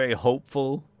 very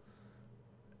hopeful.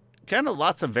 Kind of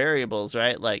lots of variables,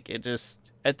 right? Like, it just...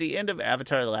 At the end of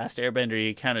Avatar: The Last Airbender,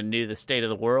 you kind of knew the state of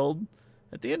the world.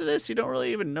 At the end of this, you don't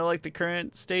really even know, like, the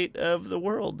current state of the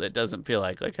world. It doesn't feel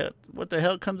like what the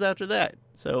hell comes after that?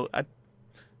 So,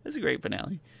 it's a great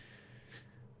finale.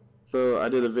 So, I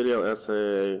did a video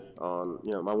essay on,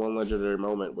 my one legendary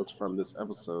moment was from this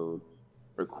episode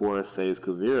where Korra saves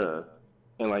Kuvira.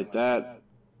 And, like, that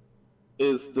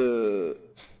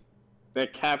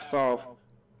caps off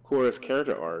Korra's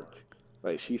character arc.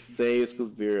 Like, she saves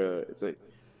Kuvira. It's like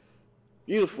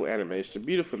beautiful animation,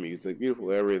 beautiful music,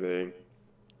 beautiful everything.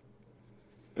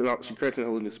 And she creates a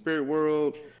whole new spirit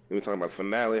world. And we're talking about the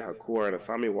finale, how Korra and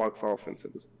Asami walks off into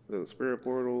the spirit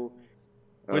portal.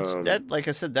 Which like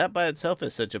I said, that by itself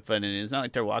is such a fun ending. It's not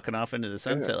like they're walking off into the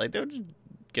sunset. Like, they're just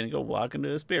gonna go walk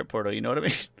into a spirit portal. You know what I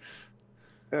mean?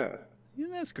 Yeah. Yeah,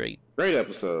 that's great. Great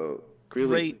episode.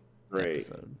 Really great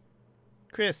episode.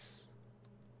 Chris,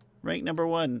 rank number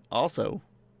 1. Also,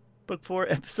 book 4,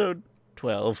 episode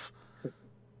 12,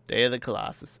 Day of the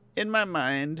Colossus. In my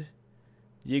mind,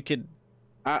 you could.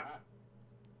 Okay,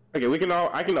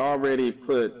 I can already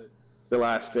put The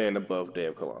Last Stand above Day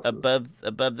of Colossus.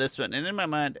 Above this one, and in my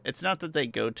mind, it's not that they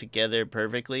go together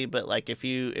perfectly, but like if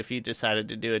you decided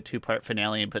to do a 2-part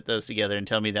finale and put those together and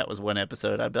tell me that was one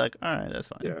episode, I'd be like, all right, that's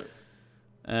fine. Yeah.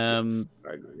 I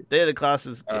agree. Day of the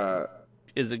Colossus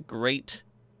is a great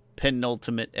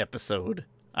penultimate episode.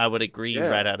 I would agree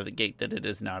right out of the gate that it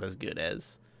is not as good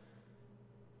as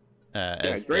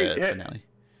the finale.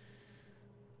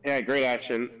 Yeah, great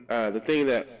action. The thing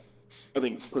that I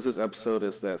think puts this episode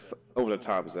is that over the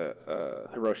top is that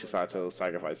Hiroshi Sato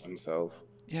sacrificed himself.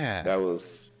 Yeah, that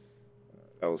was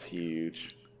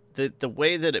huge. The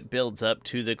way that it builds up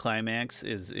to the climax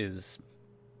is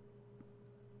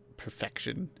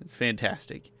perfection. It's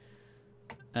fantastic.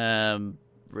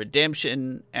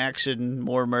 Redemption, action,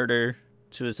 more murder,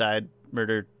 suicide,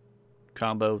 murder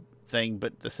combo thing,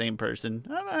 but the same person.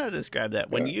 I don't know how to describe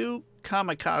that. When you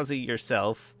kamikaze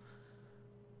yourself,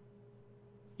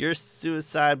 you're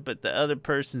suicide, but the other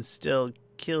person still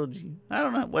killed you. I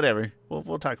don't know. Whatever.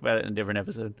 We'll talk about it in a different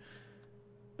episode.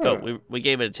 Oh, we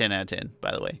gave it a 10 out of 10,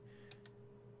 by the way.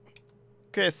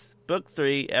 Chris, book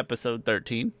 3, episode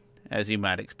 13, as you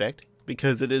might expect,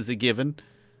 because it is a given,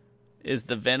 is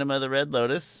The Venom of the Red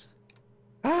Lotus.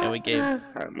 And we gave...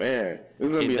 man,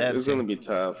 it's gonna be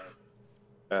tough.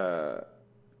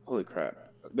 Holy crap.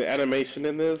 The animation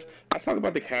in this, I talk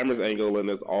about the camera's angle in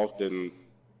this often.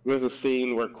 There's a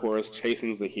scene where Korra's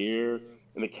chasing Zahir,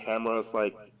 and the camera's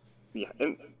like,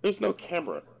 and there's no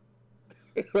camera.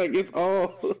 Like, it's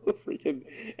all freaking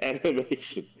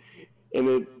animation. And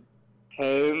it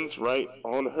pans right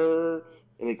on her,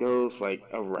 and it goes, like,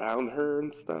 around her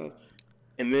and stuff.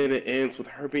 And then it ends with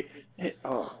her being, it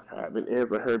ends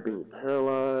with her being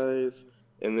paralyzed.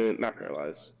 And then, not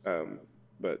paralyzed,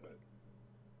 but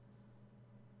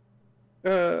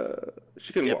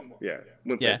she couldn't walk. Yeah.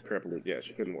 Paraplegic. Yeah,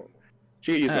 she couldn't walk.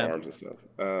 She could use her arms and stuff.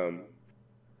 And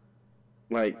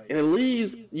it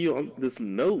leaves you on this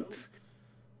note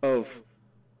of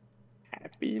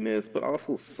happiness, but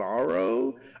also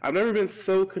sorrow. I've never been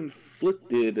so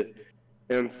conflicted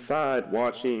inside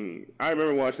watching. I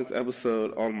remember watching this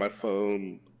episode on my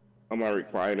phone, on my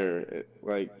recliner,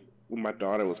 like when my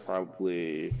daughter was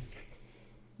probably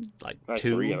like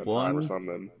 3 at a time or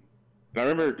something. And I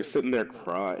remember sitting there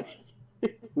crying,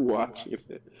 watching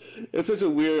it. It's such a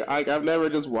weird. I've never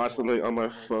just watched something on my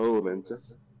phone and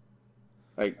just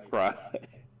cry,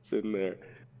 sitting there.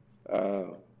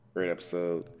 Great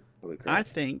episode. Holy crap. I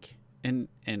think, and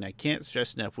I can't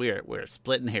stress enough, we're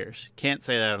splitting hairs. Can't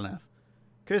say that enough.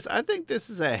 Chris, I think this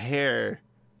is a hair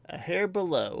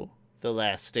below The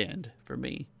Last Stand for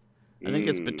me. I think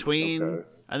it's between. Okay.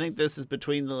 I think this is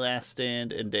between The Last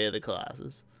Stand and Day of the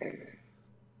Colossus.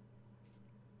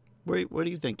 What are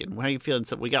you thinking? How are you feeling?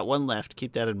 So we got one left.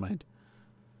 Keep that in mind.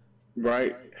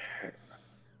 Right.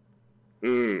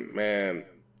 Man.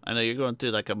 I know you're going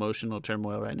through like emotional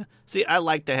turmoil right now. See, I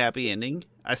like the happy ending.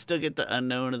 I still get the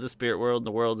unknown of the spirit world,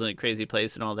 the world's in a crazy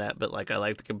place and all that, but like I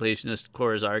like the completionist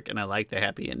Korra's arc, and I like the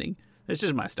happy ending. It's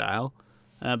just my style,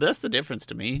 but that's the difference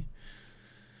to me.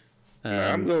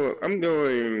 I'm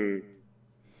going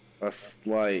a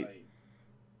slight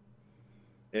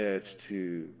edge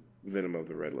to Venom of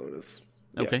the Red Lotus.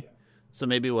 Okay. Yeah. So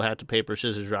maybe we'll have to paper,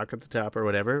 scissors, rock at the top or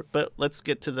whatever. But let's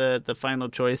get to the final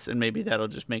choice, and maybe that'll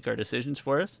just make our decisions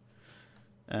for us.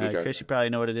 Okay. Chris, you probably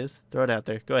know what it is. Throw it out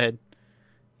there. Go ahead.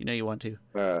 You know you want to.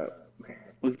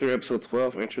 Look through episode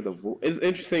 12, Enter the Void. It's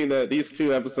interesting that these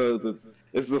two episodes,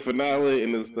 it's the finale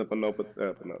and it's the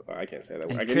I can't say that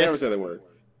word. I can never say that word.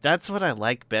 That's what I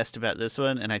like best about this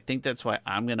one, and I think that's why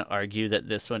I'm going to argue that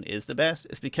this one is the best.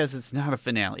 It's because it's not a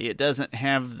finale. It doesn't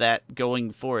have that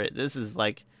going for it. This is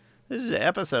an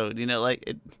episode, like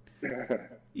it.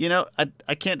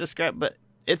 I can't describe, but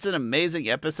it's an amazing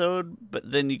episode.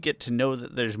 But then you get to know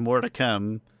that there's more to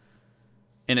come,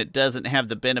 and it doesn't have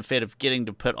the benefit of getting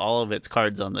to put all of its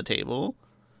cards on the table.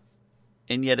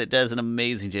 And yet it does an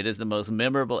amazing. It is the most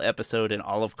memorable episode in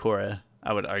all of Korra,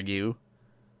 I would argue.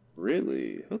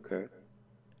 Really? Okay.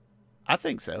 I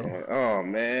think so. Oh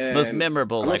man. Most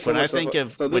memorable, like when I think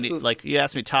of like you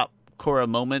asked me top Korra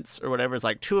moments or whatever, it's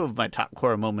like two of my top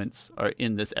Korra moments are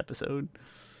in this episode.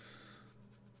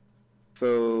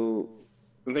 So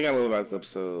the thing I love about this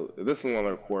episode, this is one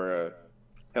where Korra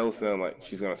tells them like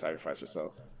she's gonna sacrifice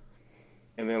herself,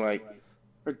 and then like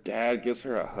her dad gives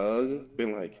her a hug,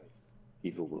 being like,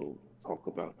 "People will talk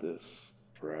about this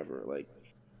forever." Like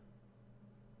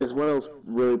it's one of those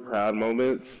really proud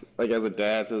moments, like as a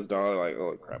dad to his daughter, like,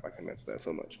 "Oh crap, I can miss that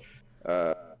so much."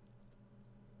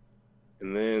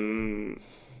 And then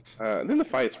the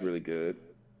fight's really good,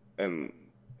 and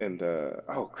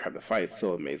oh crap, the fight's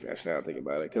so amazing. Actually, now I think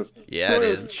about it, because it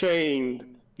is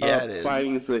chained, it is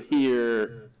fighting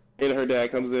Zahir, and her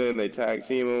dad comes in, they tag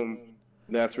team him.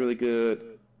 That's really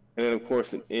good, and then of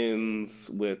course it ends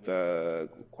with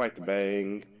quite the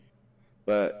bang.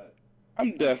 But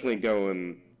I'm definitely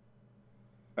going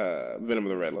Venom of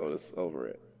the Red Lotus over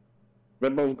it. They're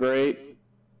both great.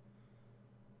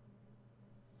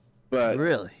 But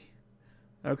really?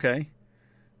 Okay.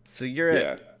 So you're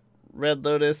at Red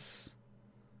Lotus,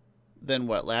 then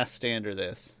what? Last Stand or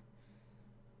this?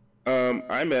 I'm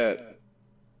at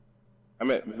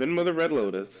Venom of the Red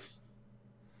Lotus,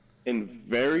 and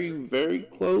very, very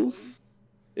close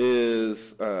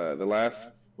is the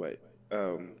Last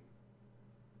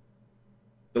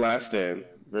Stand,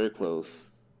 very close.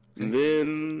 Okay.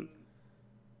 Then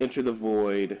Enter the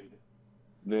Void,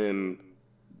 then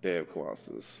Day of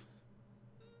Colossus.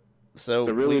 So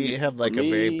really, we have like a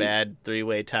very bad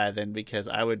three-way tie then, because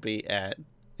I would be at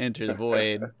Enter the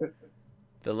Void,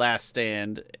 The Last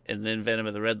Stand, and then Venom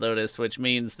of the Red Lotus, which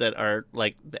means that our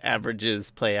the averages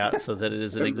play out so that it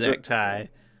is an exact tie.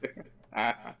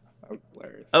 That's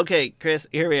hilarious. Okay, Chris,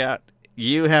 hear me out.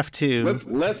 You have to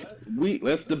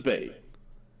let's debate.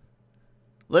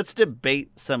 Let's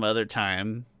debate some other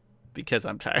time because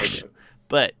I'm tired. Okay.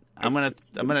 But I'm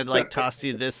gonna toss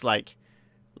you this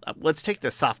let's take the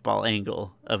softball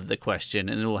angle of the question,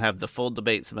 and then we'll have the full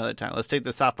debate some other time. Let's take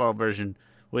the softball version,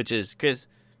 which is, Chris,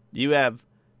 you have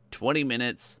 20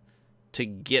 minutes to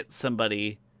get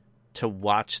somebody to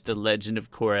watch the Legend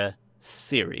of Korra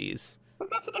series.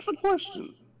 But that's a different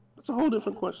question. That's a whole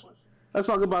different question. Let's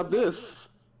talk about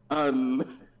this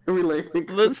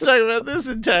unrelated. Let's talk about this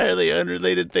entirely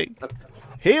unrelated thing.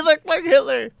 He looked like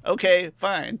Hitler. Okay,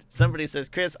 fine. Somebody says,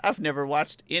 Chris, I've never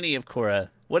watched any of Korra.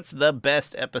 What's the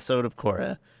best episode of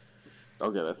Korra?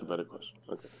 Okay, that's a better question.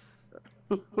 Okay.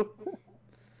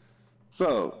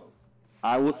 So,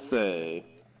 I would say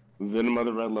Venom of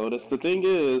the Red Lotus. The thing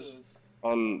is,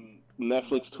 on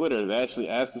Netflix Twitter, they actually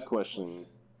asked this question,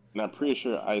 and I'm pretty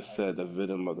sure I said the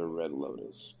Venom of the Red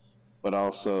Lotus, but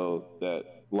also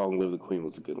that Long Live the Queen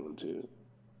was a good one too.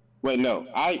 Wait, no,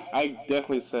 I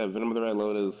definitely said Venom of the Red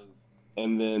Lotus,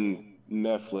 and then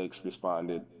Netflix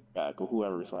responded back, or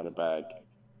whoever responded back,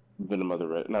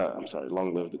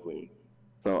 Long Live the Queen.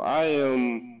 So I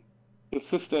am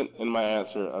consistent in my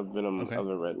answer of Venom of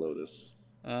the Red Lotus.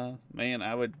 Man,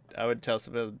 I would tell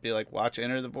somebody to be like, watch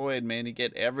Enter the Void, man. You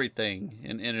get everything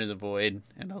in Enter the Void,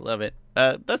 and I love it.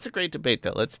 That's a great debate,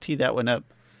 though. Let's tee that one up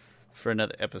for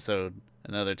another episode,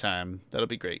 another time. That'll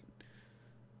be great.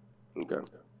 Okay.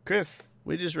 Chris,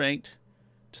 we just ranked,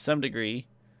 to some degree,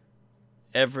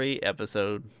 every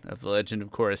episode of the Legend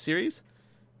of Korra series.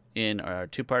 In our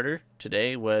two-parter,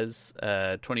 today was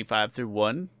 25 through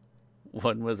 1.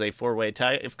 1 was a 4-way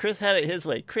tie. If Chris had it his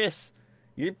way, Chris,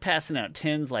 You're passing out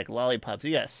tins like lollipops.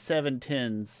 You got 7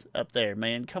 tins up there,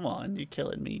 man. Come on, you're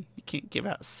killing me. You can't give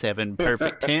out 7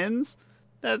 perfect tins.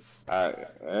 That's... So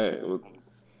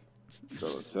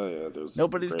I'll tell you,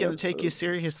 nobody's going to take you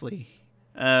seriously.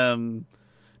 No,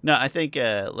 I think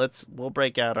we'll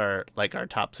break out our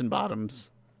tops and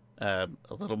bottoms a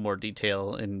little more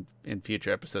detail in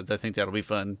future episodes. I think that'll be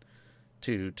fun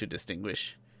to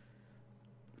distinguish.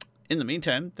 In the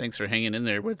meantime, thanks for hanging in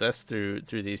there with us through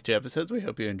these 2 episodes. We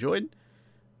hope you enjoyed.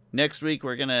 Next week,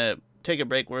 we're going to take a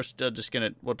break. We're still just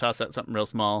we'll toss out something real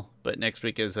small. But next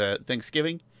week is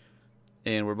Thanksgiving,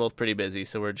 and we're both pretty busy,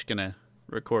 so we're just going to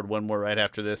record one more right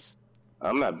after this.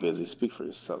 I'm not busy. Speak for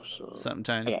yourself, Sean.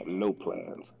 Sometime. I got no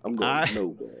plans. I'm going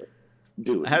nowhere.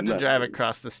 I have to drive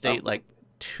across the state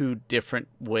 2 different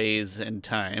ways and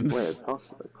times. Wait,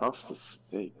 across the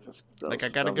state? That's gross. I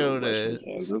gotta go to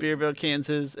Spearville,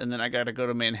 Kansas, and then I gotta go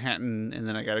to Manhattan, and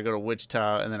then I gotta go to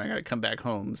Wichita, and then I gotta come back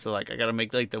home. So I gotta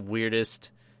make the weirdest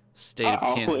state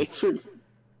of Kansas.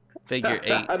 Figure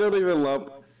 8. I don't even lump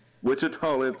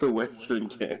Wichita into Western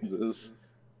Kansas.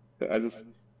 I just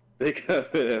think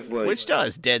of it as Wichita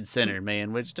is dead center,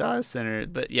 man. Wichita is center,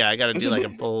 but yeah, I gotta do a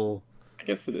full. I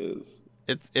guess it is.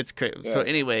 It's crazy. Yeah. So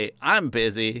anyway, I'm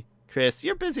busy. Chris,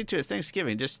 you're busy too. It's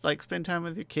Thanksgiving. Just spend time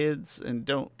with your kids and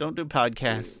don't do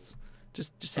podcasts.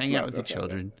 Just hang out with your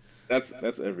children. That's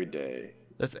every day.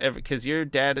 That's because you're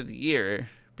dad of the year.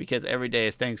 Because every day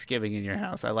is Thanksgiving in your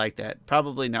house. I like that.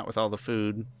 Probably not with all the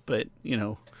food, but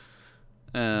yeah.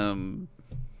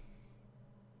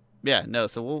 No.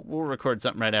 So we'll record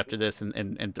something right after this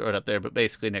and throw it up there. But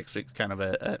basically next week's kind of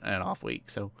an off week.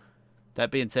 So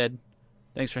that being said.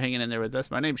 Thanks for hanging in there with us.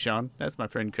 My name's Sean. That's my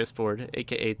friend Chris Ford,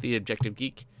 a.k.a. The Objective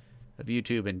Geek of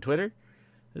YouTube and Twitter.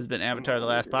 This has been Avatar The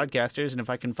Last Podcasters, and if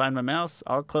I can find my mouse,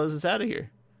 I'll close us out of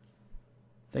here.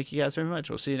 Thank you guys very much.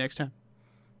 We'll see you next time.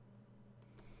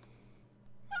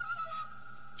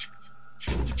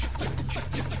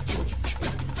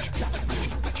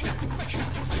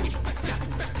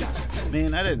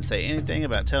 Man, I didn't say anything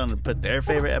about telling them to put their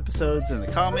favorite episodes in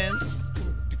the comments.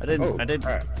 I didn't.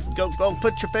 Right. Go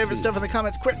put your favorite stuff in the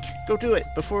comments quick. Go do it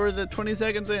before the 20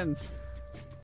 seconds ends.